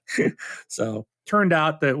 So turned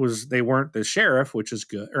out that they weren't the sheriff, which is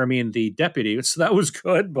good. Or I mean the deputy. So that was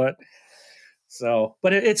good. But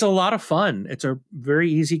it's a lot of fun. It's a very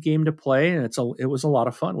easy game to play, and it was a lot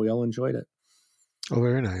of fun. We all enjoyed it. Oh,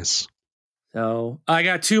 very nice. So I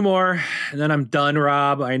got 2 more, and then I'm done,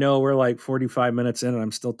 Rob. I know we're like 45 minutes in, and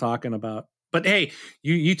I'm still talking about. But hey,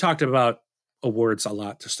 you talked about awards a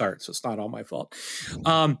lot to start, so it's not all my fault.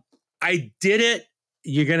 I did it.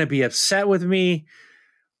 You're gonna be upset with me,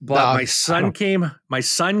 but No, my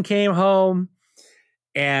son came home,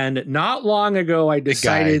 and not long ago I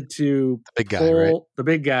decided to pull the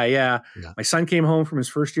big guy. Yeah, my son came home from his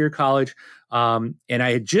first year of college, and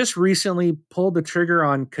I had just recently pulled the trigger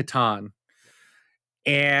on Catan.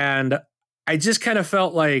 And I just kind of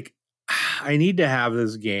felt like I need to have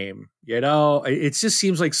this game. It just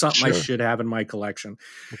seems like something I should have in my collection.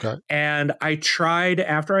 Okay. And I tried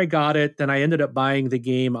after I got it, then I ended up buying the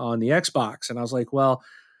game on the Xbox. And I was like, well,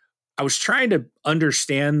 I was trying to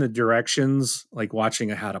understand the directions, like watching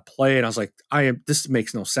how to play. And I was like, this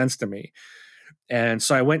makes no sense to me. And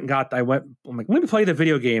so I'm like, let me play the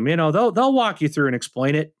video game. They'll walk you through and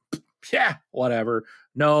explain it. Yeah, whatever.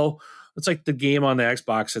 No, it's like the game on the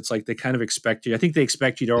Xbox. It's like they kind of expect you. I think they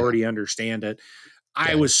expect you to already understand it.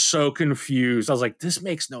 I was so confused. I was like, this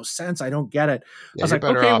makes no sense. I don't get it. Yeah, I was like,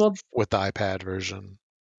 okay, well, with the iPad version.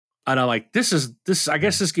 And I'm like, this. I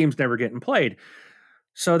guess this game's never getting played.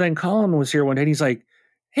 So then Colin was here one day, and he's like,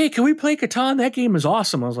 hey, can we play Catan? That game is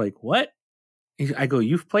awesome. I was like, what? I go,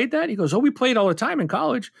 you've played that? He goes, oh, we played all the time in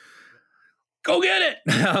college. Go get it.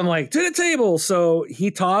 I'm like, to the table. So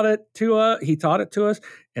he taught it to us,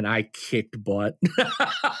 and I kicked butt.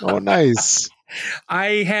 Oh, nice.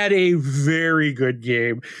 I had a very good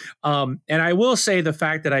game. And I will say the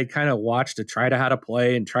fact that I kind of watched to try to how to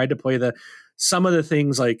play and tried to play some of the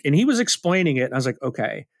things and he was explaining it. And I was like,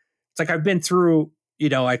 okay, it's like, I've been through,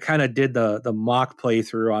 I kind of did the mock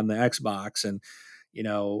playthrough on the Xbox and,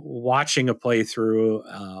 watching a playthrough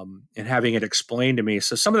and having it explained to me.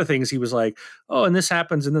 So some of the things he was like, oh, and this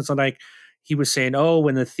happens. And this, like, he was saying, oh,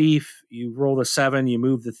 when the thief, you roll the 7, you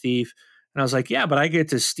move the thief. And I was like, yeah, but I get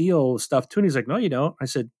to steal stuff too. And he's like, no, you don't. I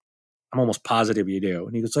said, I'm almost positive you do.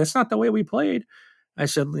 And he goes, that's not the way we played. I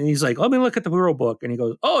said, and he's like, let me look at the rule book. And he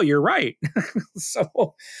goes, oh, you're right.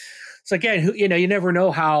 So again, you never know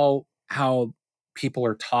how people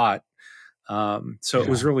are taught. It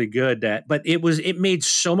was really good but it made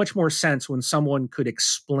so much more sense when someone could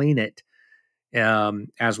explain it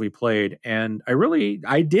as we played. And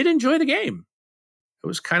I did enjoy the game. It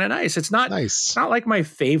was kind of nice. It's not Nice. like my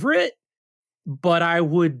favorite, but I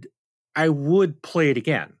would play it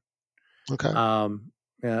again. Okay.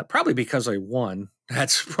 Probably because I won.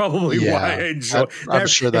 That's probably why I enjoy. I'm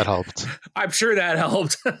sure that helped. I'm sure that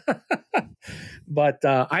helped. But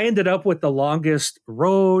I ended up with the longest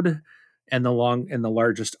road and the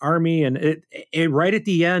largest army, and it right at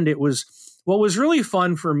the end, it was what was really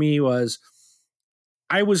fun for me was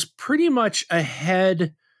I was pretty much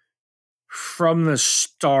ahead from the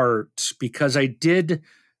start because I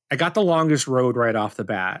got the longest road right off the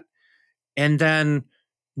bat, and then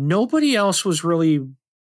nobody else was really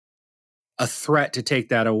a threat to take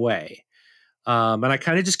that away. And I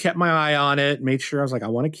kind of just kept my eye on it, made sure I was like, I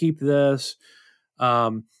want to keep this.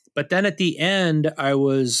 But then at the end, I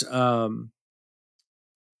was one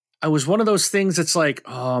of those things that's like,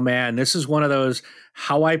 oh man, this is one of those,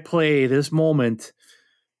 how I play this moment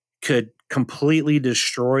could completely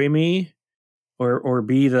destroy me or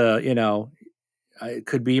be the, it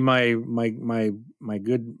could be my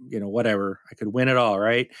good, whatever. I could win it all,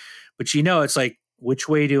 right? But it's like, which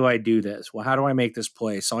way do I do this? Well, how do I make this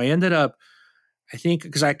play? So I ended up, I think,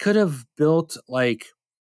 because I could have built like,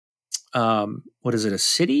 what is it, a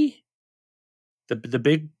city?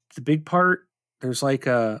 The big part. There's like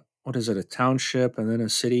a, what is it, a township and then a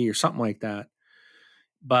city or something like that.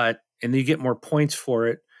 And you get more points for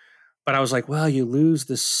it. But I was like, well, you lose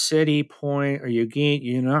the city point or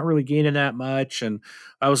you're not really gaining that much. And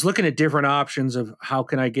I was looking at different options of how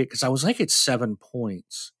can I get, because I was like at 7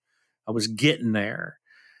 points. I was getting there.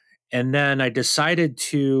 And then I decided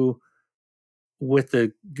to, with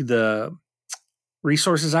the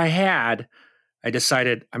resources I had, I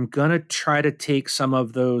decided I'm going to try to take some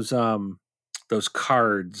of those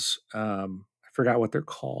cards. I forgot what they're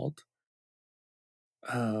called.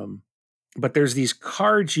 But there's these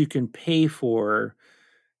cards you can pay for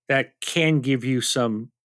that can give you some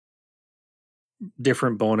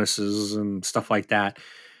different bonuses and stuff like that.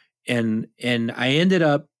 And I ended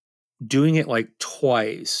up doing it like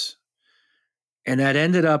twice. And that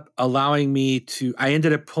ended up allowing me to, I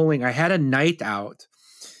had a night out.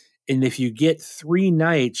 And if you get 3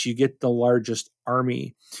 nights, you get the largest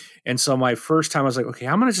army. And so my first time I was like, okay,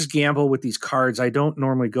 I'm going to just gamble with these cards. I don't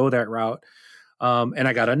normally go that route. And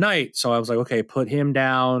I got a knight. So I was like, okay, put him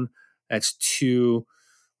down. That's 2.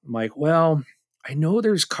 I'm like, well, I know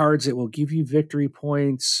there's cards that will give you victory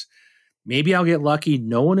points. Maybe I'll get lucky.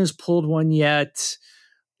 No one has pulled one yet.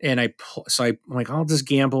 And I'm like, I'll just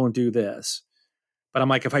gamble and do this. But I'm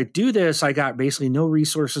like, if I do this, I got basically no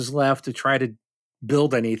resources left to try to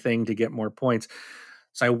build anything to get more points.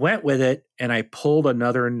 So I went with it and I pulled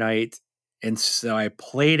another knight. And so I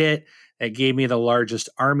played it. That gave me the largest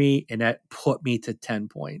army and that put me to 10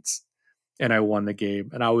 points. And I won the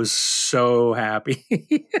game. And I was so happy.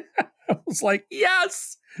 I was like,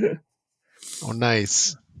 yes. Oh,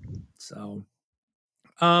 nice. So,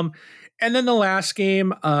 and then the last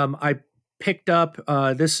game I picked up,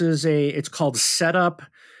 it's called Setup.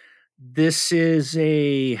 This is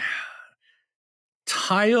a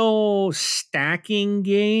tile stacking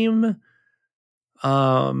game.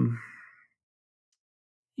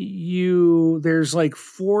 There's like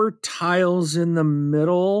 4 tiles in the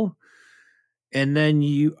middle, and then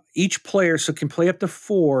each player can play up to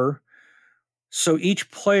 4. So each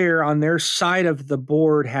player on their side of the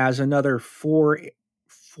board has another 4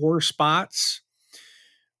 spots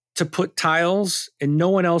to put tiles, and no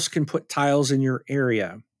one else can put tiles in your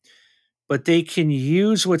area. But they can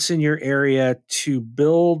use what's in your area to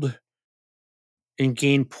build and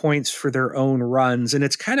gain points for their own runs. And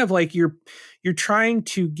it's kind of like you're trying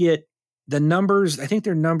to get the numbers. I think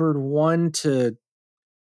they're numbered 1 to,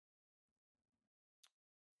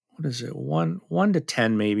 what is it? 1 to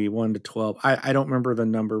 10, maybe 1 to 12. I don't remember the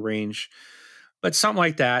number range, but something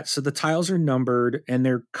like that. So the tiles are numbered and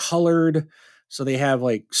they're colored. So they have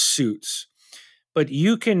like suits, but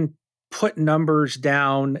you can put numbers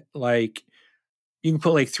down. Like you can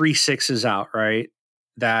put like 3 6s out, right?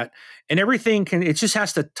 That, and everything it just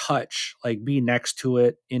has to touch, like be next to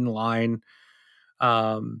it in line.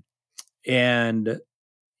 And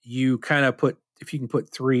you kind of if you can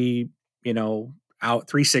put 3, out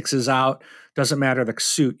 3 6s out, doesn't matter the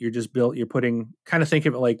suit. You're putting, kind of think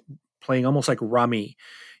of it like playing almost like rummy.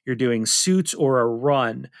 You're doing suits or a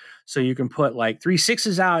run. So you can put like 3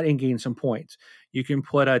 6s out and gain some points. You can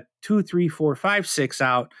put a 2 3 4 5 6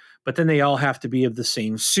 out, but then they all have to be of the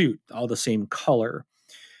same suit, all the same color.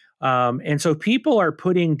 And so people are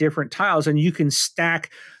putting different tiles, and you can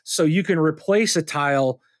stack. So you can replace a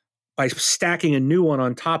tile by stacking a new one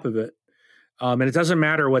on top of it. And it doesn't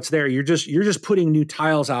matter what's there. You're just putting new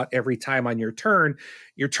tiles out every time on your turn.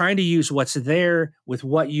 You're trying to use what's there with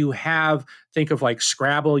what you have. Think of like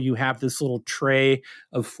Scrabble. You have this little tray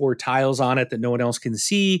of 4 tiles on it that no one else can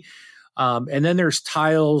see. And then there's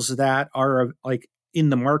tiles that are like in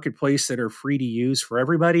the marketplace that are free to use for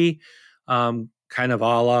everybody, kind of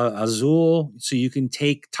a la Azul. So you can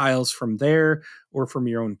take tiles from there or from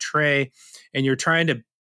your own tray, and you're trying to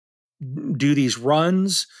do these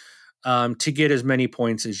runs to get as many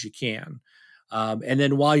points as you can. And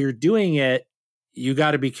then while you're doing it, you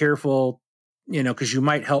got to be careful, because you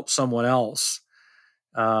might help someone else.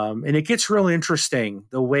 And it gets real interesting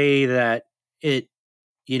the way that it,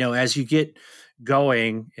 as you get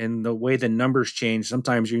going and the way the numbers change,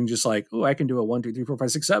 sometimes you can just like, oh, I can do a 1, 2, 3, 4,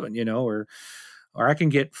 5, 6, 7, or I can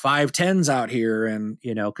get 5 10s out here. And,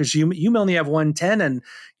 cause you only have 1 10 in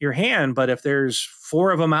your hand, but if there's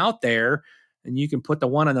 4 of them out there and you can put the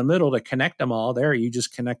one in the middle to connect them all there, you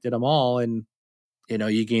just connected them all and,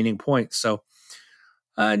 you gaining points. So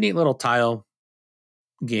neat little tile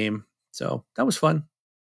game. So that was fun,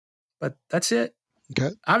 but that's it.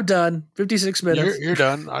 Okay. I'm done. 56 minutes. You're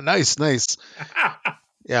done. Oh, nice.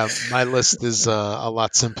 Yeah, my list is a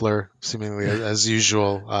lot simpler, seemingly as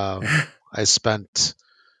usual. I spent,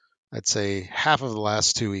 I'd say, half of the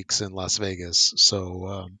last 2 weeks in Las Vegas,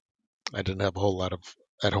 so I didn't have a whole lot of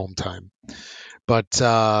at home time. But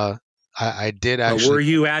I did actually. But were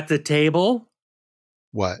you at the table?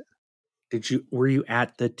 What? Were you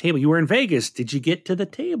at the table? You were in Vegas. Did you get to the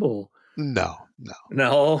table? No.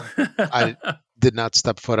 I did not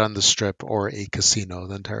step foot on the strip or a casino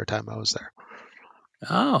the entire time I was there.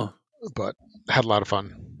 Oh. But had a lot of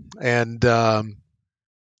fun. And I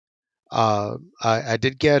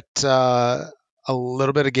did get a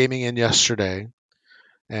little bit of gaming in yesterday.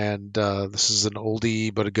 And this is an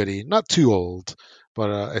oldie but a goodie. Not too old,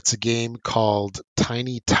 but it's a game called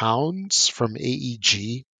Tiny Towns from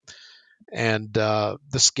AEG. And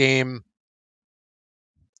this game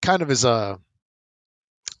kind of has a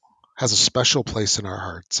special place in our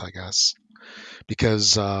hearts, I guess,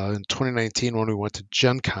 because in 2019 when we went to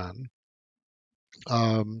Gen Con,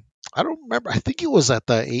 I don't remember. I think it was at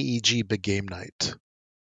the AEG Big Game Night,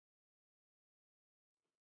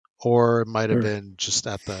 or it might have been just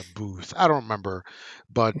at the booth. I don't remember,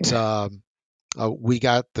 but we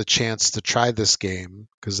got the chance to try this game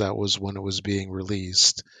because that was when it was being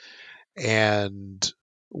released, and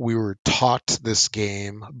we were taught this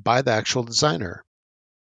game by the actual designer.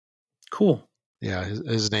 Cool. Yeah,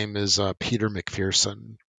 his name is Peter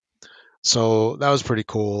McPherson. So that was pretty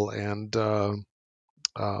cool. And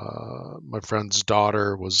my friend's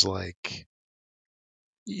daughter was like,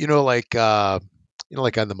 like on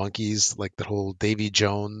the Monkees, like the whole Davy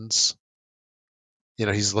Jones.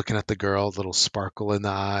 He's looking at the girl, little sparkle in the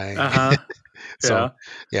eye. Uh-huh. So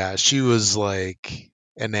yeah, she was like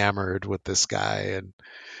enamored with this guy, and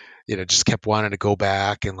just kept wanting to go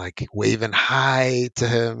back and like waving hi to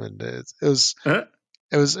him, and it was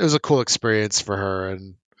a cool experience for her,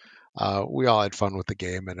 and we all had fun with the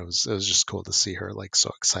game, and it was just cool to see her like so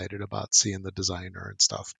excited about seeing the designer and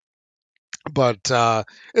stuff. But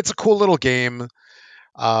it's a cool little game.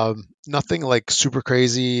 Nothing like super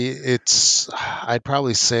crazy. I'd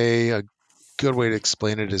probably say a good way to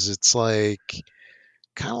explain it is it's like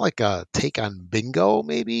kind of like a take on bingo,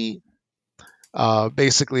 maybe.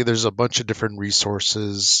 Basically, there's a bunch of different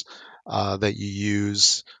resources that you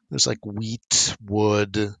use. There's like wheat,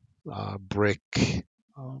 wood, brick,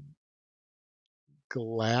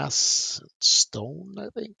 glass, stone, I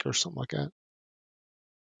think, or something like that.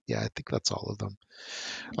 Yeah, I think that's all of them.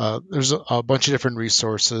 There's a bunch of different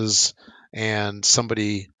resources, and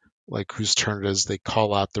somebody like whose turn it is, they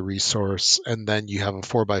call out the resource, and then you have a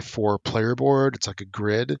 4x4 player board. It's like a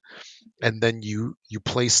grid, and then you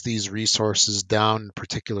place these resources down in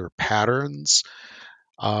particular patterns.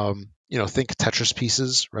 Think Tetris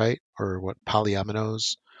pieces, right? Or what,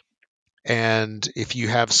 polyominoes. And if you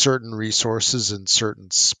have certain resources in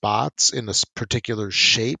certain spots in a particular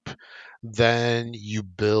shape, then you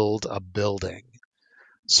build a building.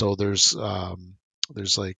 So there's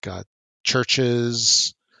like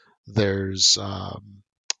churches, there's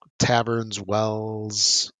taverns,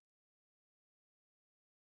 wells.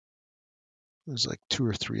 There's like 2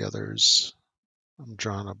 or 3 others. I'm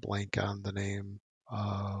drawing a blank on the name.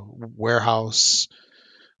 Warehouse.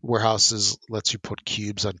 Warehouses lets you put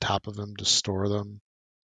cubes on top of them to store them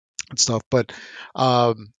and stuff. But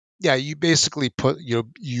yeah, you basically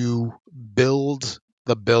you build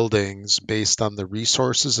the buildings based on the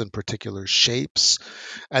resources in particular shapes.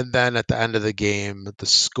 And then at the end of the game, the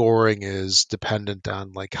scoring is dependent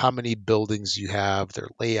on like how many buildings you have, their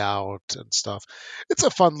layout and stuff. It's a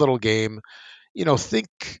fun little game. Think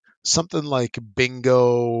something like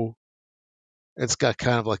Bingo. It's got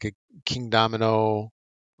kind of like a King Domino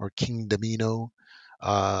or King Domino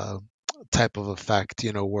uh, type of effect,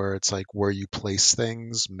 where it's like where you place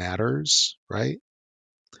things matters, right?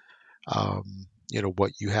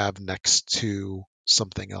 What you have next to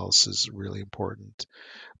something else is really important.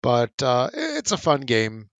 But it's a fun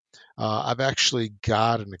game. I've actually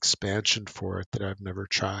got an expansion for it that I've never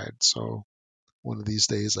tried, so one of these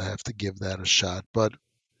days I have to give that a shot. But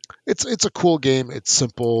it's a cool game. It's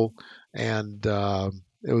simple, and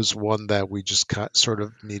it was one that we just sort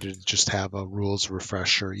of needed to just have a rules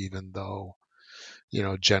refresher, even though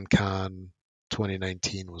Gen Con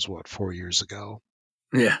 2019 was 4 years ago.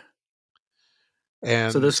 Yeah.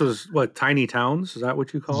 And so this was what, Tiny Towns? Is that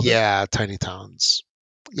what you called it? yeah, Tiny Towns.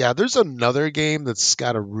 Yeah, there's another game that's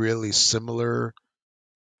got a really similar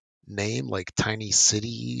name, like Tiny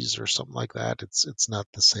Cities or something like that. It's not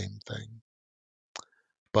the same thing.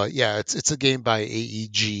 But yeah, it's a game by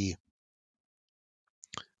AEG,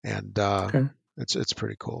 and Okay. it's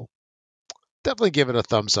pretty cool. Definitely give it a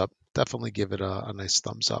thumbs up. Definitely give it a nice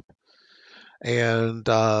thumbs up. And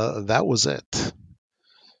that was it.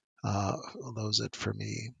 That was it for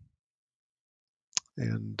me.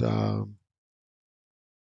 And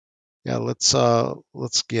yeah,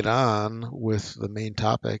 let's get on with the main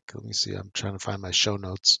topic. Let me see. I'm trying to find my show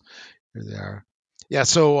notes. Here they are. Yeah,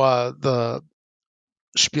 so the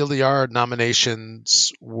Spiel des Jahres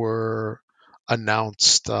nominations were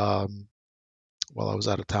announced while I was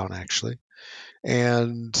out of town, actually,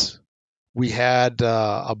 and we had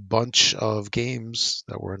a bunch of games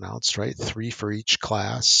that were announced. Right, 3 for each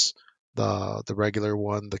class. The regular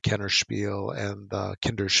one, the Kennerspiel, and the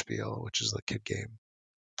Kinderspiel, which is the kid game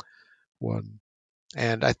one.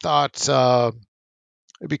 And I thought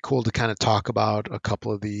it'd be cool to kind of talk about a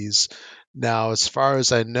couple of these. Now, as far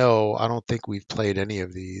as I know, I don't think we've played any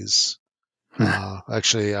of these.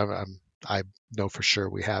 Actually, I know for sure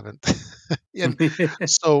we haven't. And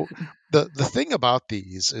so the thing about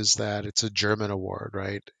these is that it's a German award,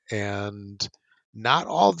 right? And not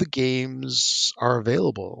all the games are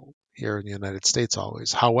available here in the United States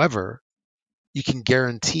always. However, you can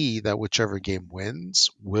guarantee that whichever game wins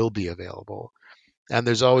will be available. And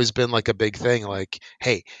there's always been like a big thing like,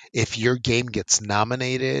 hey, if your game gets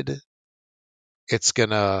nominated, it's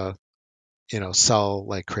gonna, sell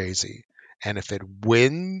like crazy. And if it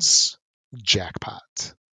wins,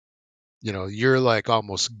 jackpot. You're like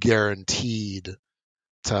almost guaranteed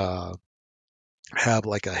to have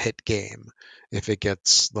like a hit game if it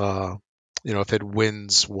gets if it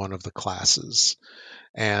wins one of the classes.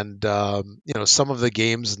 And some of the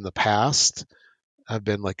games in the past have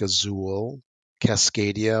been like Azul.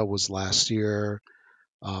 Cascadia was last year.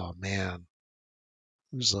 Oh man,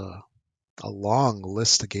 there's a long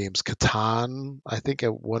list of games. Catan, I think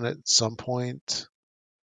it won at some point.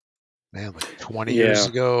 Man, like 20 years Yeah.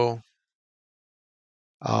 ago.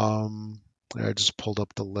 I just pulled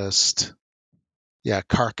up the list. Yeah,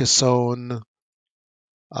 Carcassonne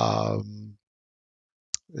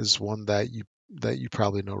is one that you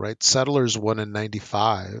probably know, right? Settlers won in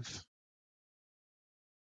 '95.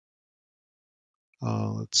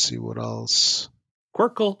 Let's see what else.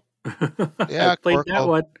 Quirkle. I Yeah, played that Quirkle.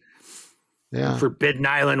 one. Yeah, Forbidden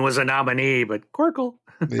Island was a nominee, but Quirkle.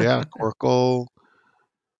 yeah, Quirkle.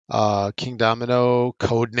 King Domino.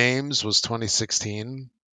 Codenames was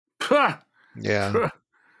 2016. Yeah.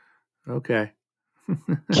 Okay.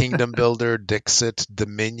 Kingdom Builder, Dixit,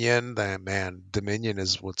 Dominion. Man, Dominion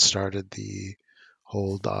is what started the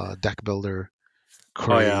whole deck builder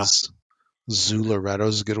Oh yeah. craze.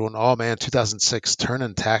 Zularetto's a good one. Oh man, 2006,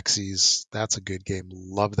 Turn Taxis. That's a good game.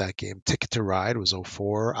 Love that game. Ticket to Ride was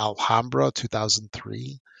 04. Alhambra,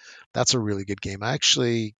 2003. That's a really good game. I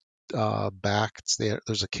actually backed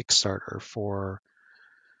there's a Kickstarter for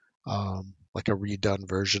like a redone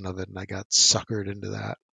version of it, and I got suckered into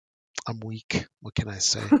that. I'm weak. What can I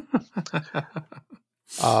say?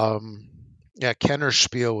 Yeah, Kenner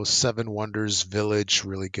Spiel was Seven Wonders Village,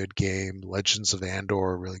 really good game. Legends of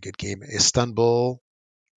Andor, really good game. Istanbul,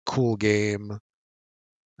 cool game.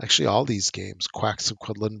 Actually, all these games. Quacks of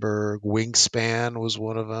Quedlinburg, Wingspan was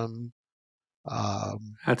one of them.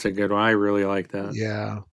 That's a good one. I really like that.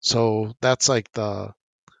 Yeah, so that's like the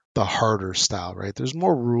harder style, right? There's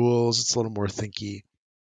more rules. It's a little more thinky.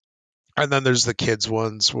 And then there's the kids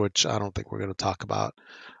ones, which I don't think we're going to talk about,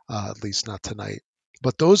 at least not tonight.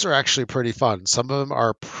 But those are actually pretty fun. Some of them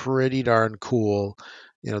are pretty darn cool.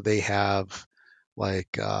 They have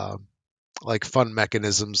like fun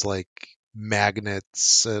mechanisms like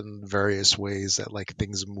magnets and various ways that like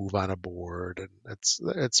things move on a board, and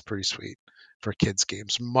it's pretty sweet for kids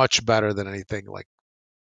games. Much better than anything like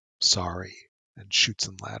Sorry and Shoots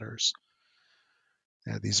and Ladders.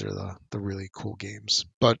 Yeah, these are the really cool games.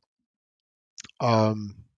 But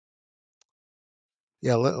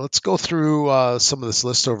yeah, let's go through some of this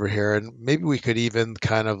list over here, and maybe we could even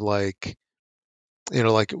kind of like,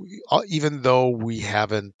 even though we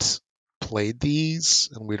haven't played these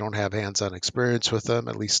and we don't have hands-on experience with them,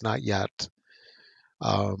 at least not yet.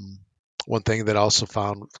 One thing that I also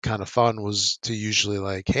found kind of fun was to usually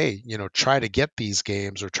like, hey, try to get these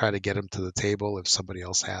games or try to get them to the table if somebody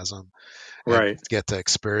else has them, and Right. get to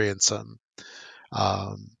experience them.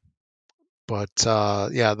 But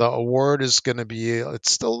yeah, the award is going to be,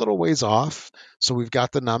 it's still a little ways off. So we've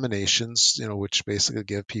got the nominations, which basically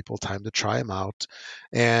give people time to try them out.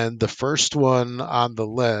 And the first one on the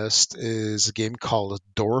list is a game called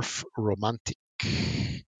Dorf Romantik.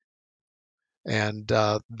 And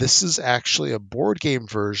this is actually a board game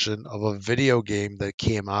version of a video game that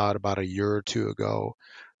came out about a year or two ago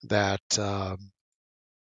that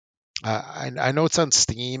I know it's on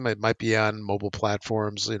Steam. It might be on mobile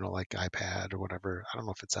platforms, like iPad or whatever. I don't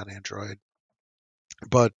know if it's on Android,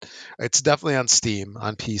 but it's definitely on Steam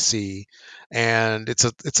on PC. And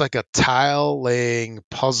it's like a tile laying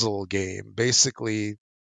puzzle game. Basically,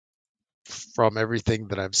 from everything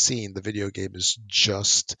that I've seen, the video game is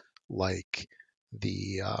just like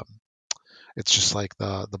the it's just like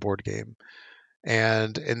the board game.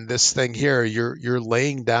 And in this thing here, you're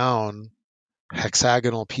laying down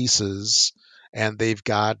hexagonal pieces, and they've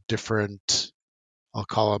got different, I'll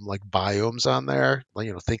call them like biomes on there. Like,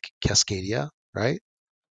 think Cascadia, right?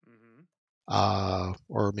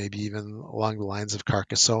 Or maybe even along the lines of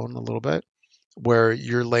Carcassonne a little bit, where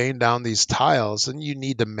you're laying down these tiles and you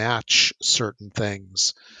need to match certain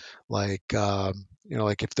things, like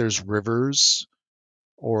like if there's rivers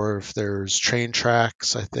or if there's train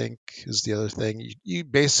tracks, I think is the other thing. You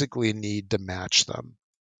basically need to match them.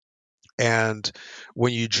 And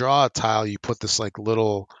when you draw a tile, you put this like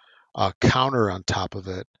little counter on top of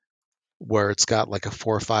it where it's got like a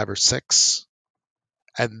 4, 5, or 6,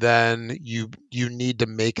 and then you need to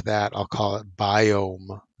make that, I'll call it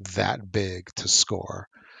biome, that big to score.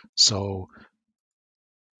 So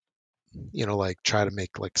like try to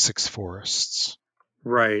make like 6 forests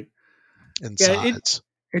Right. in Yeah, size.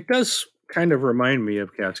 it does kind of remind me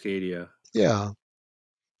of Cascadia. Yeah,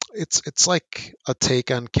 it's like a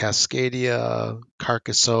take on Cascadia,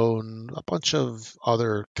 Carcassonne, a bunch of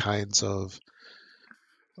other kinds of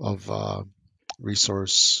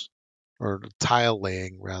resource or tile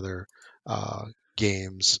laying rather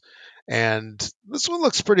games. And this one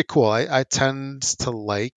looks pretty cool. I tend to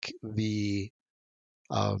like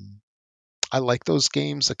I like those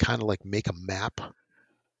games that kind of like make a map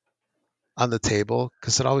on the table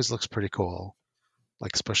because it always looks pretty cool.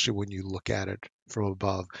 Like especially when you look at it from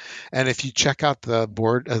above. And if you check out the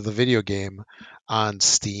board the video game on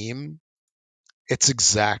Steam, it's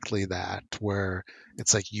exactly that, where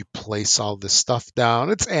it's like you place all this stuff down.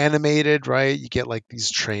 It's animated, right? You get like these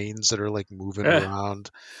trains that are like moving around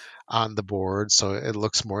on the board, so it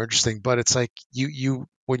looks more interesting. But it's like you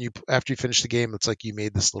when you after you finish the game, it's like you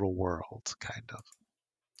made this little world, kind of.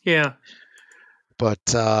 Yeah. But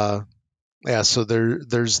yeah, so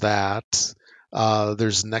there's that.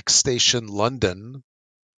 There's Next Station London,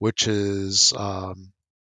 which is I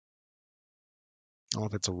don't know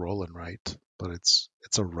if it's a roll and write, but it's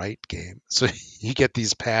a write game. So you get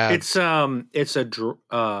these pads. It's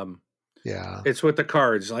Yeah, it's with the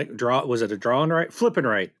cards. Like draw, was it a draw and write? Flip and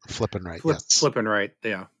write. flip and write. Yes. Flip and write.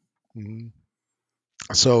 Yeah. hmm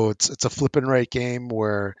So it's a flip and write game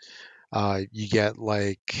where you get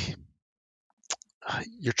like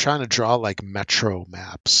you're trying to draw like metro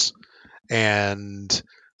maps, and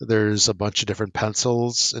there's a bunch of different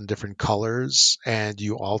pencils in different colors, and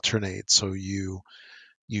you alternate. So you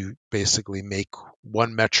basically make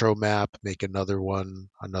one metro map, make another one,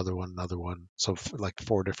 another one, another one. So like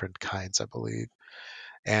 4 different kinds, I believe.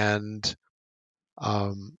 And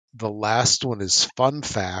the last one is Fun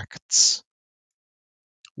Facts,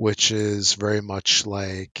 which is very much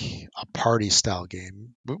like a party style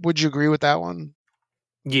game. Would you agree with that one?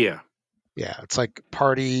 Yeah. Yeah, it's like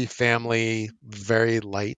party, family, very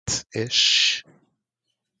light-ish,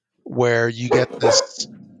 where you get this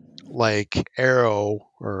like arrow,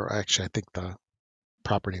 or actually I think the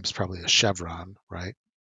proper name is probably a chevron, right?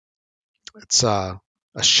 It's a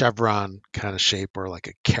chevron kind of shape, or like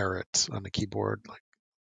a caret on the keyboard, like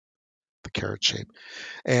the carrot shape.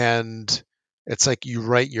 And it's like you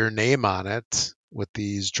write your name on it with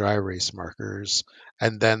these dry erase markers,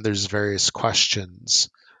 and then there's various questions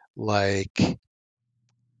like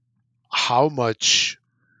how much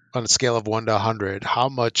on a scale of 1 to 100, how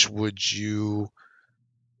much would you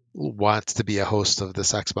want to be a host of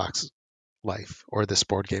this Xbox life or this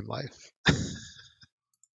board game life?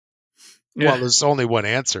 Yeah. Well, there's only one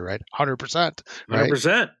answer, right? 100%, right?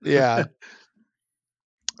 100%. Yeah.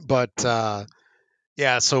 But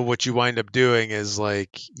yeah, so what you wind up doing is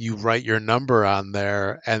like you write your number on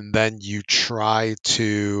there and then you try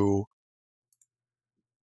to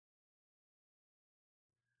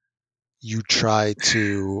You try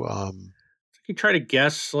to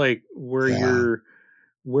guess like yeah,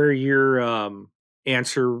 where your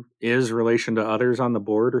answer is in relation to others on the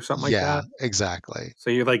board or something like yeah, that. exactly.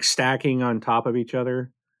 So you're like stacking on top of each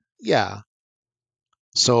other. Yeah.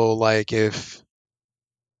 So like if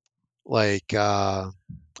like on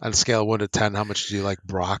a scale of 1 to 10, how much do you like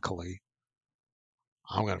broccoli?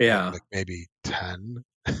 I'm going to put Yeah. like maybe 10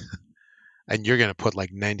 and you're going to put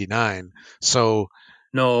like 99. So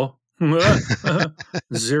No.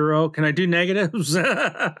 0. Can I do negatives?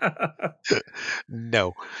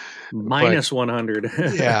 no, but Minus 100.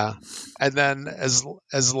 yeah. And then as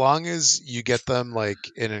long as you get them like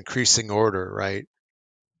in increasing order, right?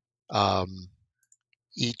 Um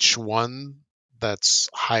each one that's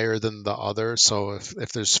higher than the other. So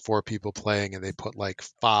if there's 4 people playing and they put like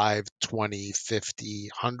 5, 20, 50,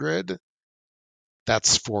 100,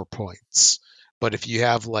 that's 4 points. But if you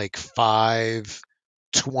have like 5,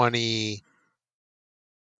 20,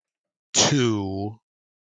 2,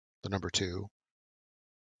 the number 2,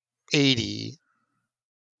 80,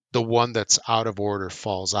 the one that's out of order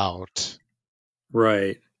falls out.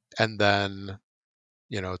 Right. And then,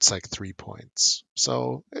 it's like 3 points.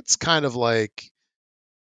 So it's kind of like,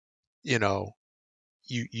 you know,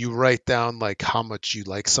 you write down like how much you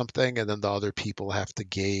like something, and then the other people have to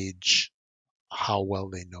gauge how well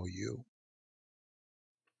they know you.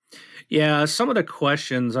 Yeah, some of the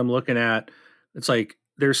questions I'm looking at, it's like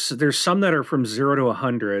there's some that are from 0 to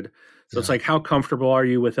 100. So it's Yeah, like how comfortable are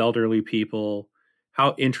you with elderly people?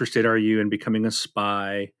 How interested are you in becoming a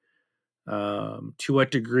spy? To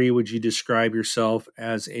what degree would you describe yourself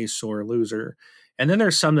as a sore loser? And then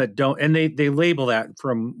there's some that don't, and they label that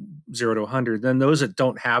from 0 to 100. Then those that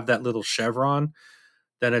don't have that little chevron,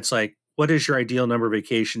 then it's like, what is your ideal number of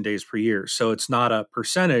vacation days per year? So it's not a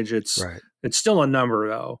percentage. right. It's still a number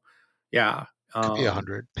though. Yeah. Could be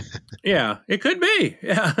 100. Yeah, it could be.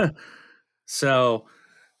 Yeah. So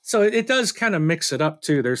it does kind of mix it up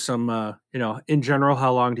too. There's some in general,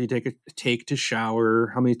 how long do you take to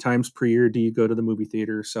shower? How many times per year do you go to the movie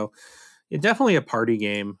theater? So it's definitely a party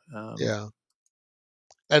game. Yeah.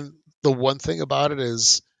 And the one thing about it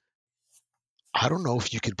is, I don't know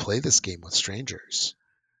if you could play this game with strangers.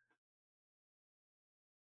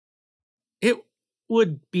 It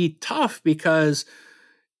would be tough because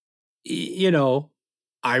you know,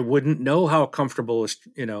 I wouldn't know how comfortable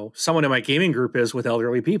someone in my gaming group is with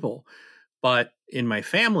elderly people. But in my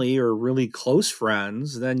family or really close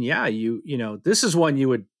friends, then yeah, this is one you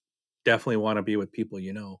would definitely want to be with people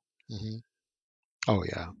you know. Hmm. Oh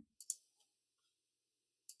yeah.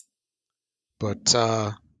 But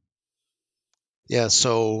yeah,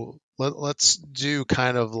 so let's do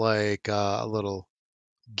kind of like a little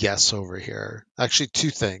guess over here. Actually, 2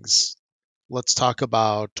 things. Let's talk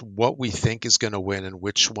about what we think is going to win and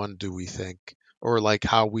which one do we think, or like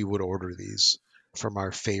how we would order these from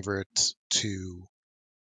our favorite to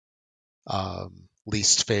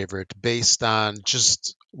least favorite based on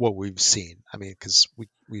just what we've seen. I mean, because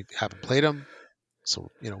we haven't played them,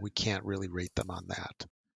 so we can't really rate them on that.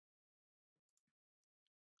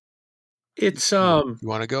 It's You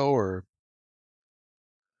want to go or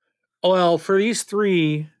well, for these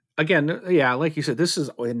three, again, yeah, like you said, this is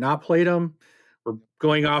we had not played them. We're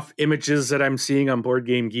going off images that I'm seeing on Board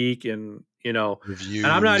Game Geek, and and I'm not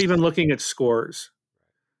reviews? even looking at scores.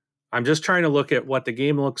 I'm just trying to look at what the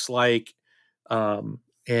game looks like,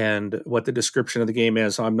 and what the description of the game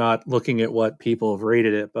is. I'm not looking at what people have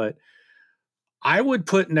rated it, but I would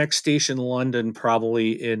put Next Station London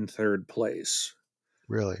probably in third place.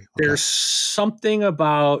 Really? Okay. There's something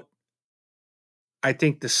about, I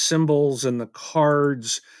think, the symbols and the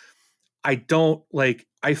cards. I don't like,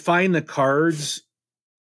 I find the cards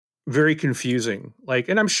very confusing. Like,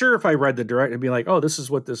 and I'm sure if I read the direct, I'd be like, oh, this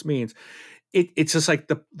is what this means. It's just like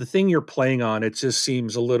the thing you're playing on, it just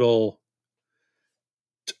seems a little,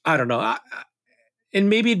 I don't know. And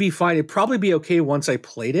maybe it'd be fine. It'd probably be okay once I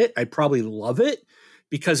played it. I'd probably love it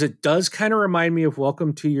because it does kind of remind me of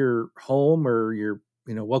Welcome to Your Home or your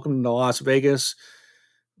Welcome to Las Vegas,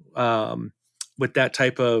 with that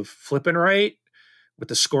type of flip and right with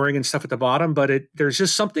the scoring and stuff at the bottom. But there's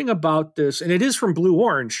just something about this, and it is from Blue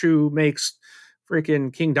Orange, who makes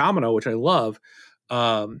freaking King Domino, which I love.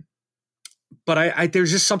 But I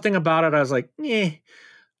there's just something about it. I was like, eh.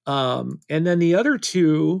 And then the other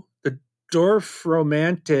two, the Dwarf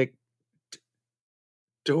Romantic,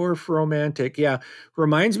 yeah,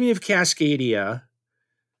 reminds me of Cascadia,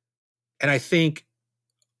 and I think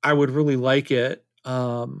I would really like it.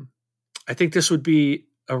 I think this would be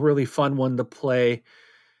a really fun one to play.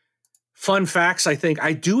 Fun facts: I think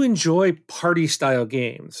I do enjoy party style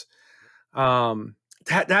games.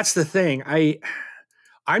 That's the thing.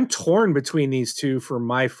 I'm torn between these two for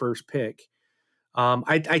my first pick.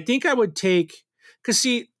 I think I would take, because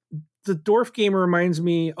see, the Dwarf game reminds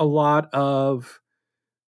me a lot of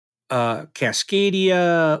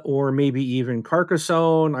Cascadia, or maybe even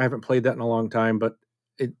Carcassonne. I haven't played that in a long time, but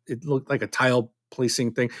it looked like a tile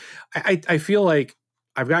placing thing. I feel like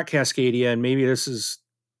I've got Cascadia, and maybe this is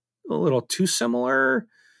a little too similar.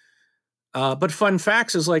 But fun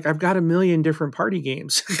facts is like I've got a million different party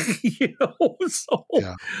games, So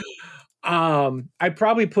Yeah. I'd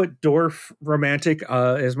probably put Dwarf Romantic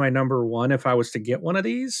as my number one if I was to get one of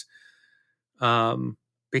these.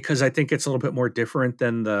 Because I think it's a little bit more different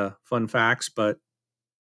than the fun facts. But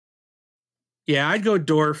yeah, I'd go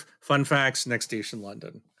Dwarf, fun facts, Next Station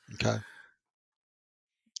London. Okay.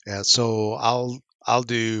 Yeah. So I'll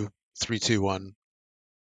do 3, 2, 1.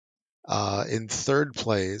 In third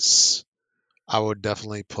place, I would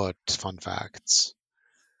definitely put Fun Facts.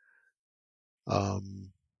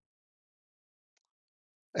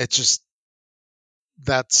 It's just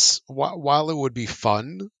that's while it would be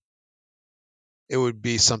fun, it would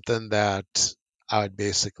be something that I would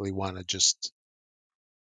basically want to just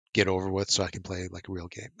get over with so I can play like a real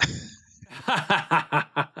game.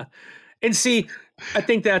 And see, I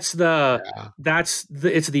think it's the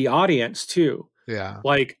audience too. Yeah.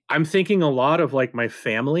 Like I'm thinking a lot of like my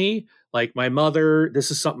family, like my mother.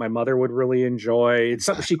 This is something my mother would really enjoy. It's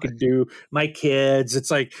something she could do. My kids.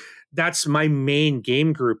 It's like that's my main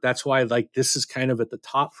game group. That's why like this is kind of at the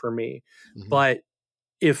top for me. Mm-hmm. But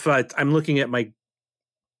if I'm looking at my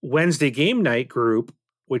Wednesday game night group,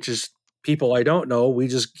 which is people I don't know, we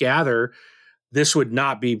just gather. This would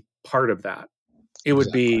not be part of that. It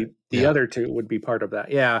would be the other two would be part of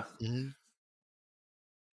that. Yeah. Mm-hmm.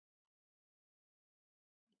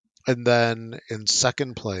 And then in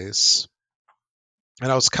second place,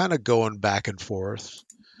 and I was kind of going back and forth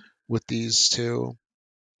with these two,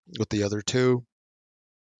 with the other two.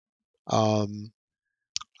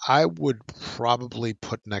 I would probably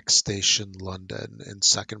put Next Station London in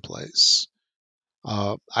second place.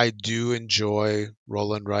 I do enjoy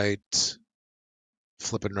Roll and Write,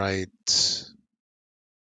 Flip and Write.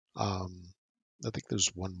 I think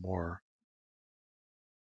there's one more.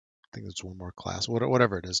 I think there's one more class,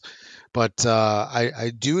 whatever it is. But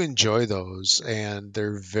I do enjoy those, and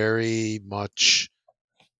they're very much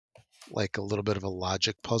like a little bit of a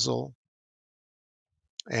logic puzzle.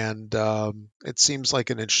 And it seems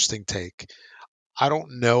like an interesting take. I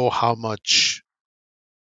don't know how much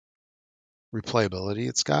replayability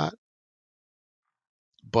it's got,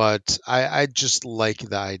 but I just like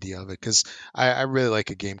the idea of it because I really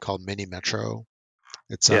like a game called Mini Metro.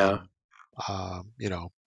 It's Yeah. a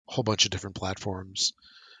whole bunch of different platforms,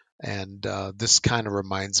 and this kind of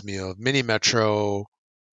reminds me of Mini Metro,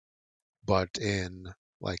 but in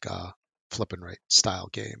like a flip and right style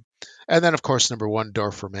game. And then of course number one,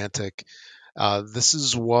 Dwarf Romantic. This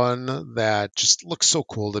is one that just looks so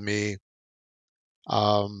cool to me.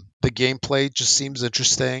 The gameplay just seems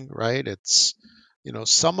interesting, right? It's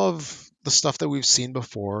some of the stuff that we've seen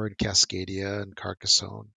before in Cascadia and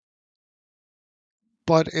Carcassonne,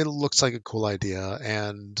 but it looks like a cool idea,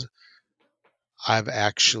 and I've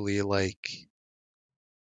actually like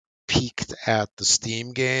peeked at the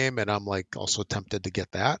Steam game, and I'm like also tempted to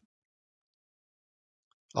get that.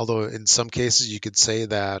 Although in some cases you could say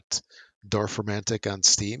that Dwarf Romantic on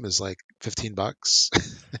Steam is like $15.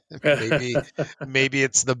 maybe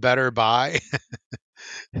it's the better buy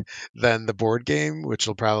than the board game, which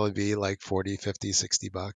will probably be like 40, 50,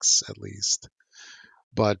 $60 at least.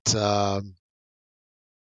 But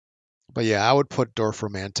yeah, I would put Dwarf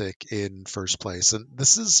Romantic in first place. And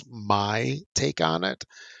this is my take on it.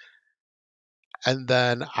 And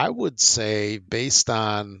then I would say, based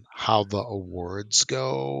on how the awards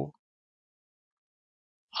go,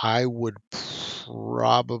 I would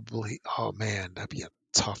probably, oh man, that'd be a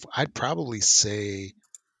tough. I'd probably say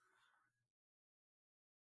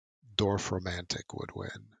Dwarf Romantic would win.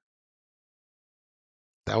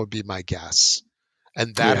 That would be my guess.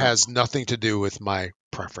 And that Yeah. has nothing to do with my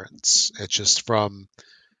preference. It's just from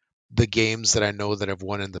the games that I know that have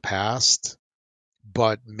won in the past.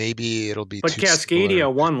 But maybe it'll be But too similar.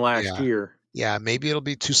 Cascadia won last Yeah. year. Yeah, maybe it'll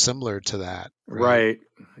be too similar to that, right? Right.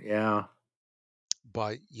 Yeah.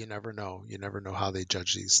 But you never know. You never know how they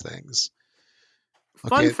judge these things.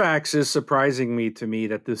 Fun Okay, Facts is surprising me to me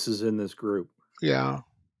that this is in this group. yeah.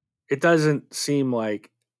 It doesn't seem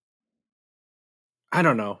like, I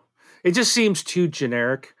don't know. It just seems too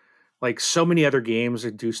generic. Like so many other games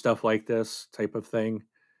that do stuff like this type of thing,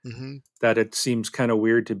 Hmm. that it seems kind of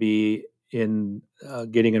weird to be in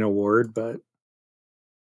getting an award. But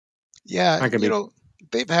Yeah, I could be.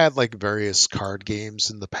 they've had like various card games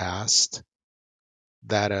in the past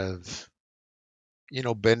that have,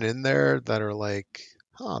 been in there that are like,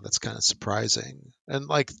 oh, that's kind of surprising. And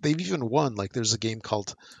like they've even won. Like there's a game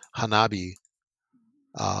called Hanabi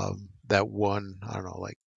that won, I don't know,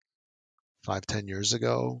 like 5, 10 years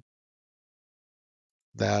ago.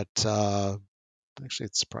 That actually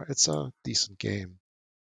it's a decent game.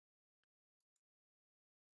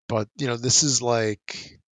 But this is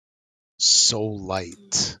like so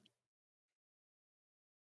light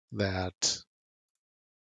that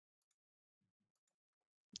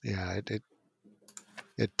yeah,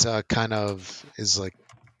 it kind of is like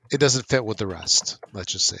it doesn't fit with the rest.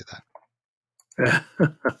 Let's just say that.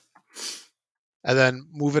 And then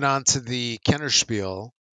moving on to the Kennerspiel,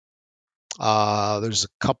 there's a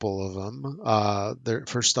couple of them.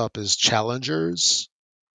 First up is Challengers.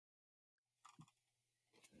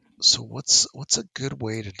 So what's a good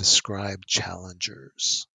way to describe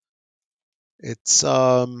Challengers? It's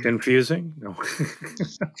Confusing? No.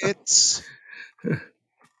 it's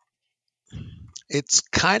it's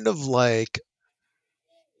kind of like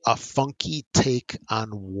a funky take on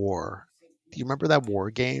war. Do you remember that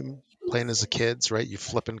war game playing as a kids, right? You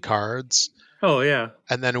flipping cards, Oh, yeah.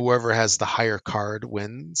 and then whoever has the higher card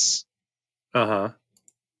wins. Uh huh.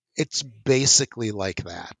 It's basically like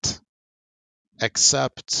that,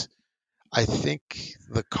 except I think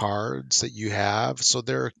the cards that you have, so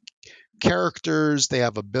they're characters, they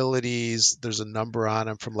have abilities, there's a number on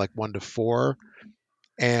them from like 1 to 4,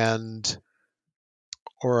 and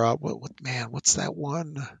or what's that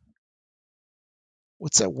one?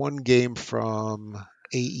 What's that one game from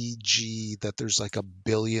AEG that there's like a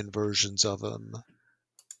billion versions of them?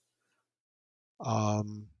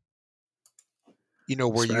 Um,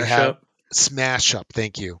 where you Smash have Up. Smash Up.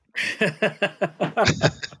 Thank you. I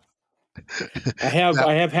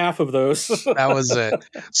That have half of those. that was it.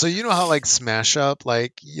 So you know how like Smash Up,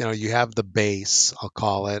 like you have the base, I'll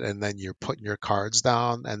call it, and then you're putting your cards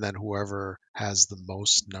down, and then whoever has the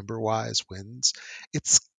most number wise wins.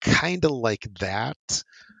 It's kind of like that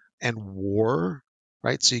and war,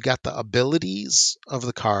 right? So you got the abilities of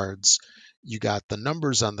the cards, you got the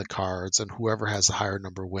numbers on the cards, and whoever has the higher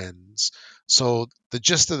number wins. So the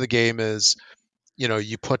gist of the game is, you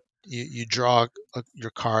draw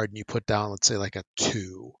your card and you put down, let's say, like a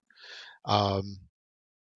 2. Um,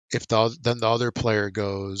 if then the other player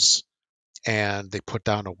goes and they put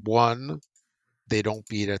down a 1, they don't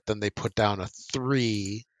beat it. Then they put down a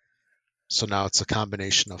 3. So now it's a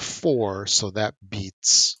combination of 4. So that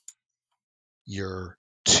beats your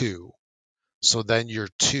 2. So then your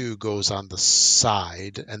 2 goes on the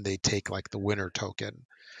side and they take like the winner token.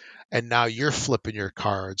 And now you're flipping your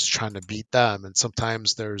cards trying to beat them. And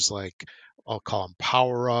sometimes there's like, I'll call them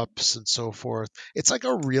power ups and so forth. It's like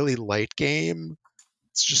a really light game.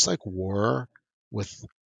 It's just like war with,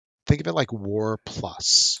 think of it like war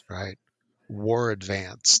plus, right? War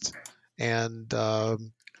advanced. And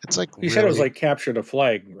it's like You said it was really, like capture the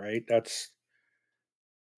flag, right? That's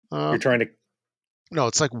you're um, trying to. no,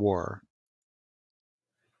 it's like war.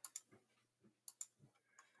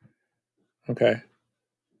 Okay.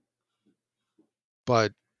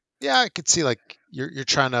 But yeah, I could see like you're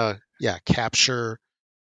trying to, yeah, capture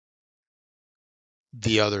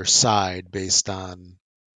the other side based on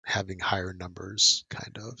having higher numbers,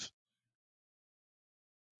 kind of.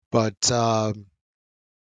 But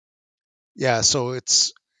yeah, so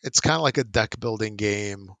it's kind of like a deck building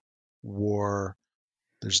game. War.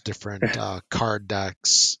 There's different card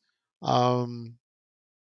decks. Um,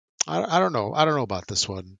 I don't know. I don't know about this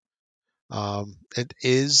one. It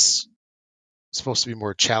is supposed to be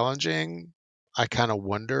more challenging. I kind of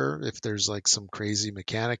wonder if there's like some crazy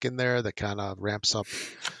mechanic in there that kind of ramps up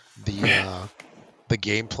the uh, the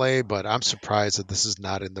gameplay, but I'm surprised that this is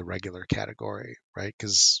not in the regular category, right?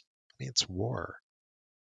 Because I mean, it's war.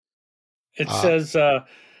 It Uh, says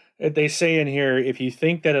they say in here, if you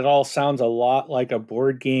think that it all sounds a lot like a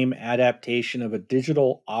board game adaptation of a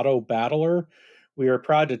digital auto battler We are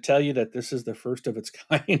proud to tell you that this is the first of its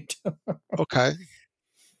kind. Okay.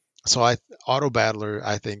 So Auto Battler,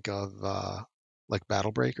 I think of like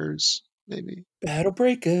Battle Breakers, maybe. Battle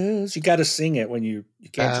Breakers. You got to sing it when you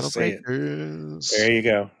can't Battle just say it. Breakers. There you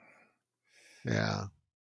go. Yeah.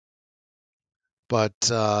 But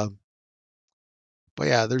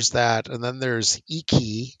yeah, there's that, and then there's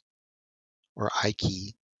Iki or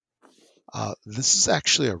Ike. This is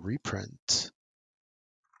actually a reprint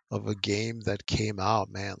of a game that came out,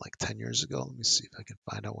 man, like 10 years ago. Let me see if I can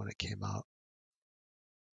find out when it came out.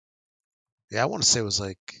 Yeah, I want to say it was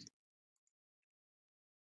like,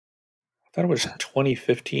 I thought it was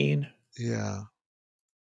 2015. yeah,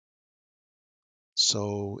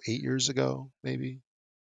 so 8 years ago, maybe.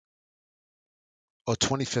 Oh,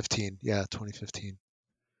 2015. Yeah, 2015.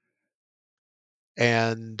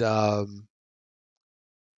 And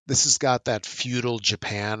this has got that feudal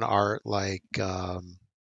Japan art like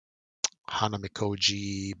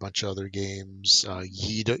Hanamikoji, a bunch of other games.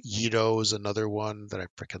 Yido is another one that I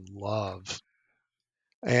freaking love.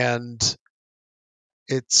 And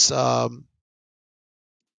its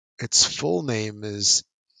its full name is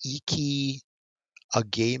Iki, a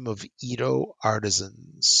game of Edo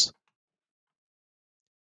artisans.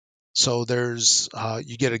 So there's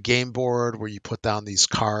you get a game board where you put down these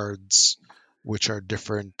cards, which are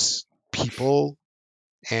different people,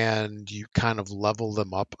 and you kind of level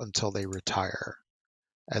them up until they retire.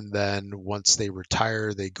 And then once they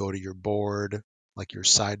retire, they go to your board, like your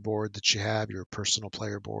sideboard that you have, your personal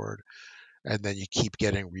player board, and then you keep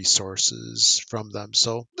getting resources from them.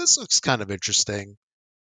 So this looks kind of interesting.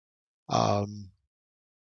 Um,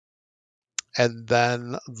 and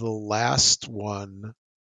then the last one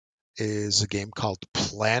is a game called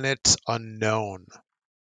Planet Unknown.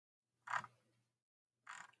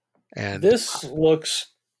 And This looks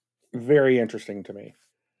very interesting to me.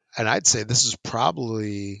 I'd say this is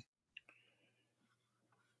probably,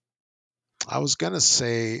 I was going to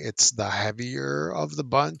say it's the heavier of the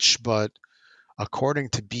bunch, but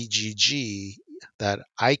according to BGG, that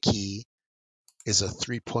Ike is a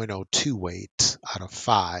 3.02 weight out of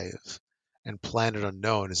 5, and Planet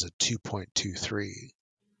Unknown is a 2.23.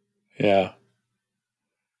 Yeah.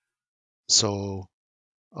 So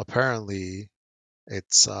apparently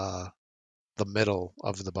it's the middle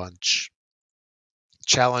of the bunch.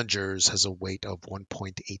 Challengers has a weight of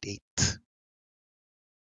 1.88.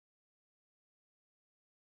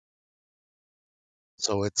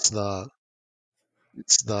 So it's the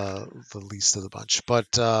least of the bunch. But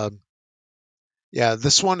yeah,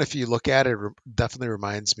 this one, if you look at it, definitely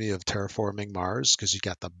reminds me of Terraforming Mars because you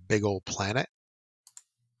got the big old planet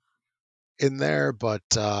in there. But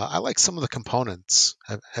I like some of the components.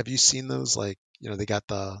 Have you seen those? Like, they got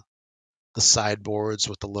the sideboards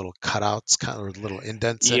with the little cutouts, kind of little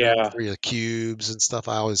indents in them Yeah. for your cubes and stuff.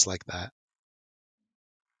 I always like that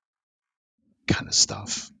kind of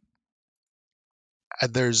stuff.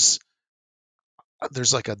 And there's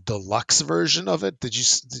like a deluxe version of it. Did you?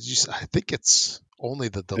 I think it's only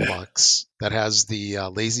the deluxe that has the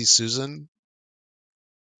Lazy Susan.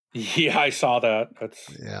 Yeah, I saw that.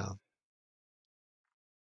 Yeah,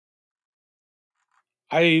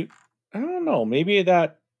 I I don't know. Maybe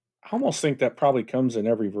that I almost think that probably comes in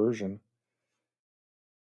every version.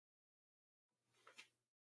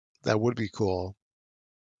 that would be cool.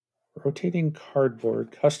 Rotating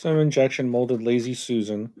cardboard, custom injection molded Lazy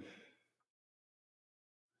Susan.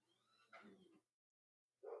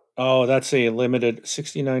 Oh, that's a limited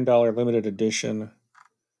 $69 limited edition.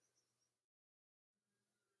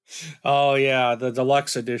 Oh yeah, the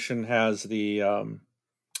deluxe edition has the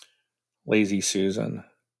Lazy Susan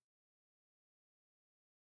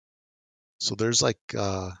So there's like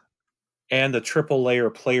and the triple layer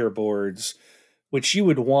player boards, which you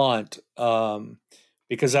would want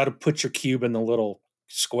because that would put your cube in the little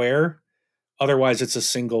square. Otherwise, it's a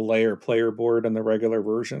single layer player board in the regular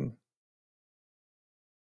version.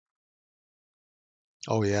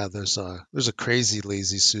 oh yeah, there's a crazy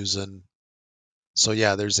Lazy Susan. So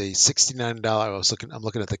yeah, there's a $69. I'm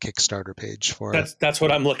looking at the Kickstarter page for it. That's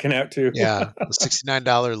what I'm looking at too. Yeah, the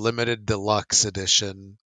 $69 limited deluxe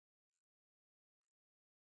edition.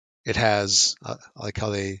 It has I like how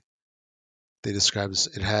they describe this.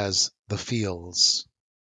 It has the feels.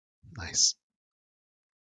 Nice.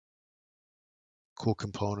 Cool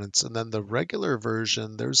components. And then the regular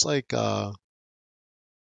version, there's like I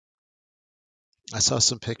saw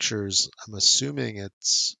some pictures. I'm assuming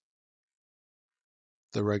it's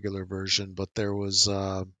the regular version, but there was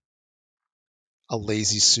a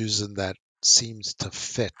Lazy Susan that seems to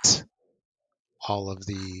fit all of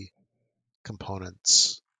the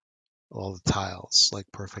components, all the tiles,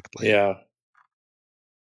 like perfectly. Yeah.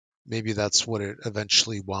 maybe that's what it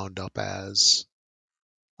eventually wound up as.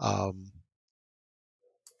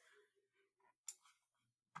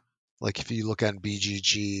 Like if you look at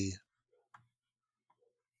BGG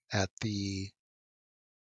at the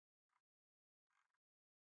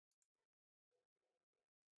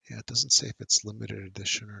it doesn't say if it's limited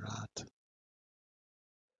edition or not.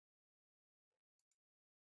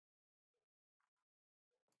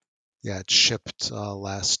 Yeah, it shipped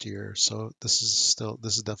last year, so this is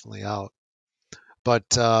definitely out. But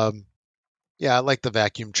yeah, I like the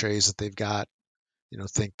vacuum trays that they've got.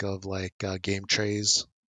 Think of like game trays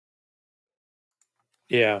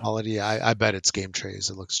Yeah. quality. I bet it's game trays.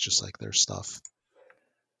 It looks just like their stuff.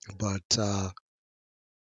 But it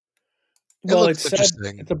Well, looks it said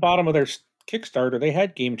interesting. at the bottom of their Kickstarter they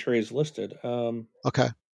had game trays listed. Okay.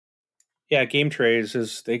 Yeah, game trays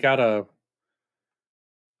is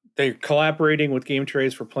they're collaborating with Game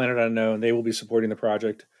Trays for Planet Unknown. They will be supporting the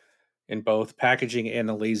project in both packaging and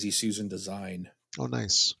the Lazy Susan design. Oh,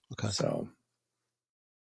 nice. Okay. So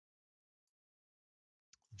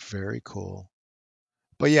Very cool.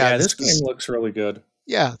 But yeah, yeah, this this game is looks really good.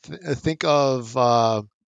 yeah. Think of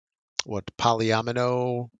what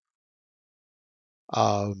polyomino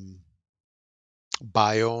um,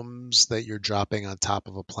 biomes that you're dropping on top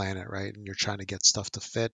of a planet, right? And you're trying to get stuff to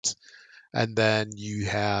fit. And then you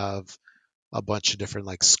have a bunch of different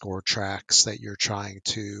like score tracks that you're trying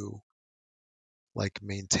to like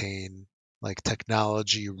maintain, like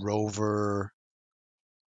technology, rover.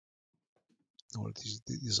 What are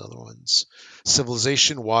these other ones?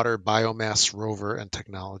 Civilization, water, biomass, rover, and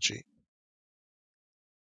technology.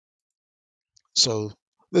 So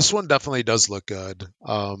this one definitely does look good.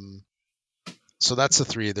 So that's the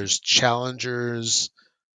three. There's Challengers,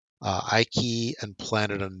 Ike, and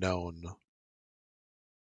Planet Unknown.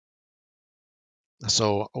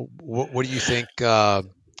 So what do you think,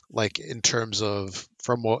 like in terms of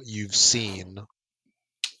from what you've seen,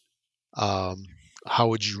 um, how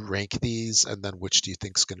would you rank these, and then which do you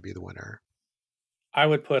think is going to be the winner? I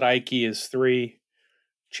would put Ike as 3,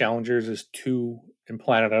 Challengers as 2, and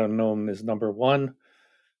Planet Unknown is number 1.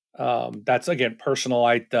 That's again personal.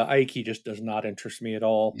 The Ike just does not interest me at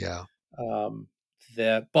all. Yeah. Um,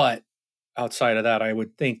 but outside of that, I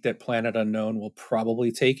would think that Planet Unknown will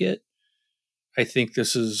probably take it. I think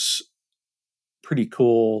this is pretty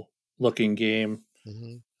cool looking game.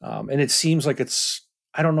 Hmm. And it seems like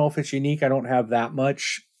I don't know if it's unique. I don't have that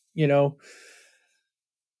much, you know,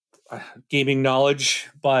 gaming knowledge,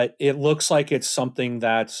 but it looks like it's something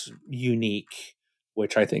that's unique,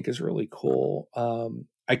 which I think is really cool.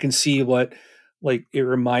 I can see like it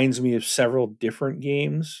reminds me of several different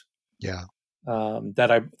games Yeah. that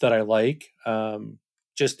I like.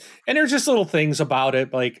 Just and there's just little things about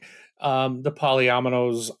it, like the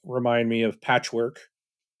polyominoes remind me of Patchwork,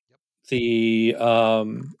 the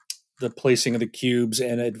placing of the cubes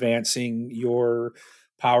and advancing your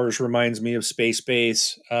powers reminds me of Space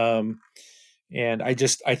Base. And I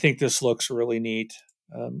think this looks really neat.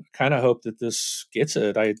 Kind of hope that this gets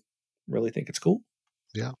it. I really think it's cool.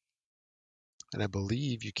 Yeah. And I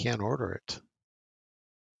believe you can order it.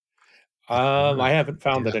 If you order I it. haven't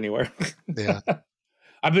found it Yeah. anywhere. Yeah.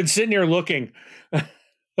 I've been sitting here looking.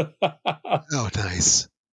 Oh, nice.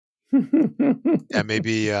 Yeah,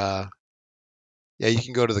 maybe yeah, you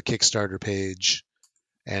can go to the Kickstarter page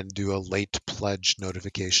and do a late pledge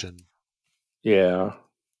notification. Yeah.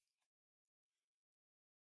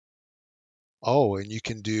 Oh, and you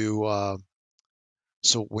can do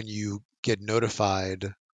so when you get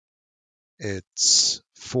notified, it's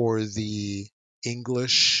for the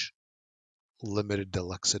English limited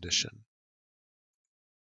deluxe edition.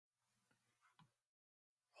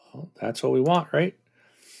 Well, that's what we want, right?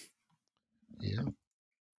 Yeah.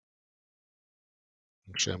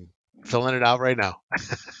 Actually, I'm filling it out right now.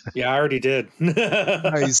 Yeah, I already did.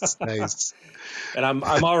 Nice, nice. And I'm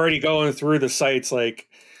already going through the sites like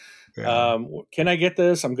Yeah, can I get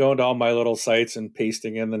this? I'm going to all my little sites and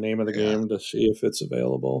pasting in the name of the yeah, game to see if it's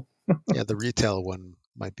available. yeah. The retail one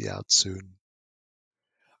might be out soon.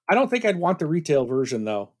 I don't think I'd want the retail version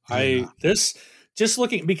though. Yeah, I this just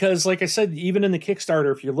looking because like I said, even in the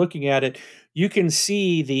Kickstarter, if you're looking at it, you can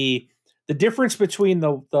see the difference between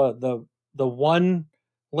the one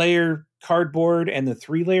layer cardboard and the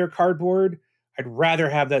 3-layer cardboard. I'd rather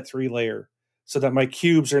have that 3-layer so that my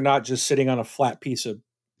cubes are not just sitting on a flat piece of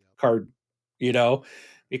card, you know,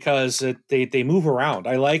 because they move around.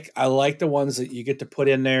 I like the ones that you get to put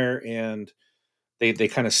in there and they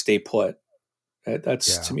kind of stay put.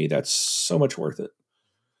 That's yeah, to me that's so much worth it.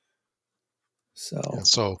 yeah. So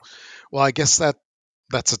So, well, I guess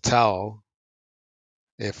that's a tell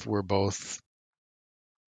if we're both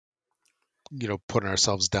putting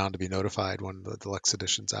ourselves down to be notified when the deluxe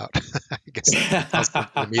edition's out. I guess that tells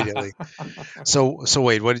something immediately. So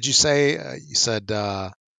Wade, what did you say? You said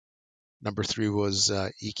number 3 was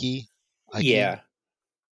Iki. Yeah.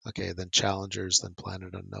 Okay, then Challengers, then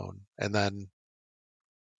Planet Unknown, and then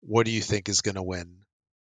what do you think is going to win?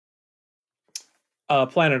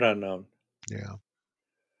 Planet Unknown. Yeah.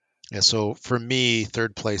 So for me,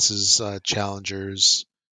 third place is Challengers.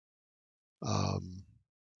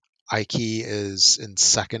 Ike is in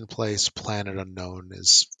second place. Planet Unknown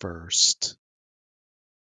is first.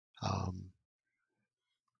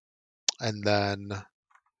 And then,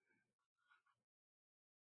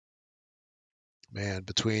 man,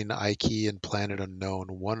 between Ike and Planet Unknown,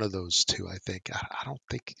 one of those two, I think. I don't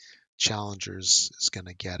think Challengers is going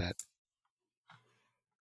to get it.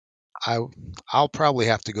 I'll probably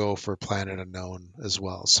have to go for Planet Unknown as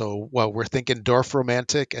well. So, well, we're thinking Dorf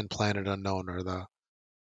Romantic and Planet Unknown are the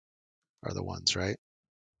ones, right?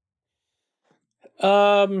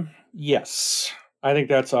 Yes. I think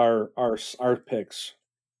that's our picks.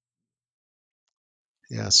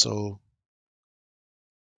 Yeah, so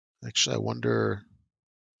actually I wonder.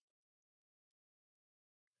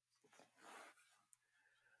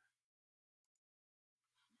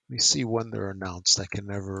 Let me see when they're announced. I can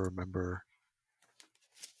never remember.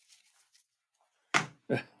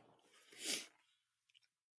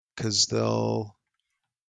 Because they'll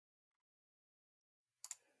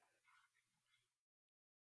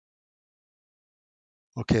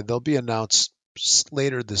be announced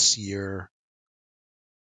later this year,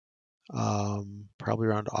 probably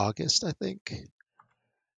around August, I think,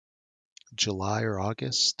 July or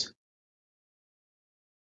August,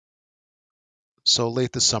 so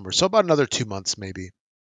late this summer, so about another 2 months maybe,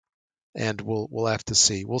 and we'll have to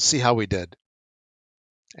see. We'll see how we did,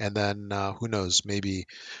 and then who knows, maybe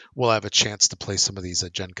we'll have a chance to play some of these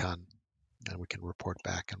at Gen Con, and we can report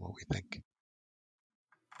back on what we think.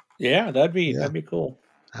 Yeah, that'd be cool.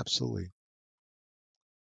 Absolutely.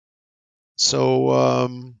 So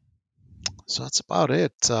that's about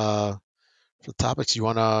it for the topics. You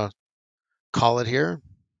want to call it here?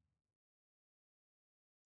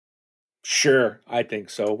 Sure, I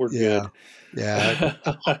think so. We're good. Yeah,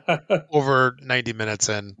 over 90 minutes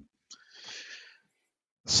in.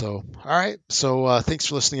 So, all right. So, thanks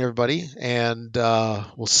for listening, everybody, and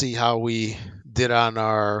we'll see how we did on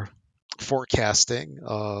our forecasting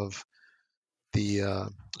of the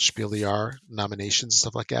Spiel des Jahres nominations and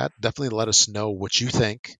stuff like that. Definitely let us know what you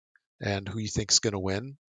think and who you think is going to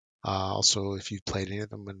win. Also, if you've played any of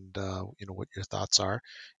them and what your thoughts are,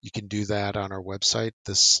 you can do that on our website,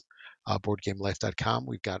 this boardgamelife.com.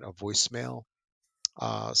 We've got a voicemail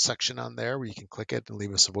section on there where you can click it and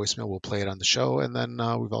leave us a voicemail. We'll play it on the show. And then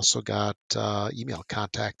we've also got email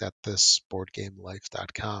contact at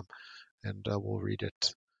thisboardgamelife.com, and we'll read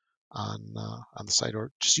it on the site,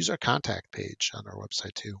 or just use our contact page on our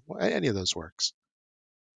website too. Any of those works.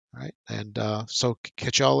 All right. And so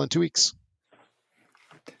catch y'all in 2 weeks.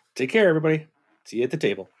 Take care, everybody. See you at the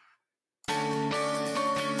table.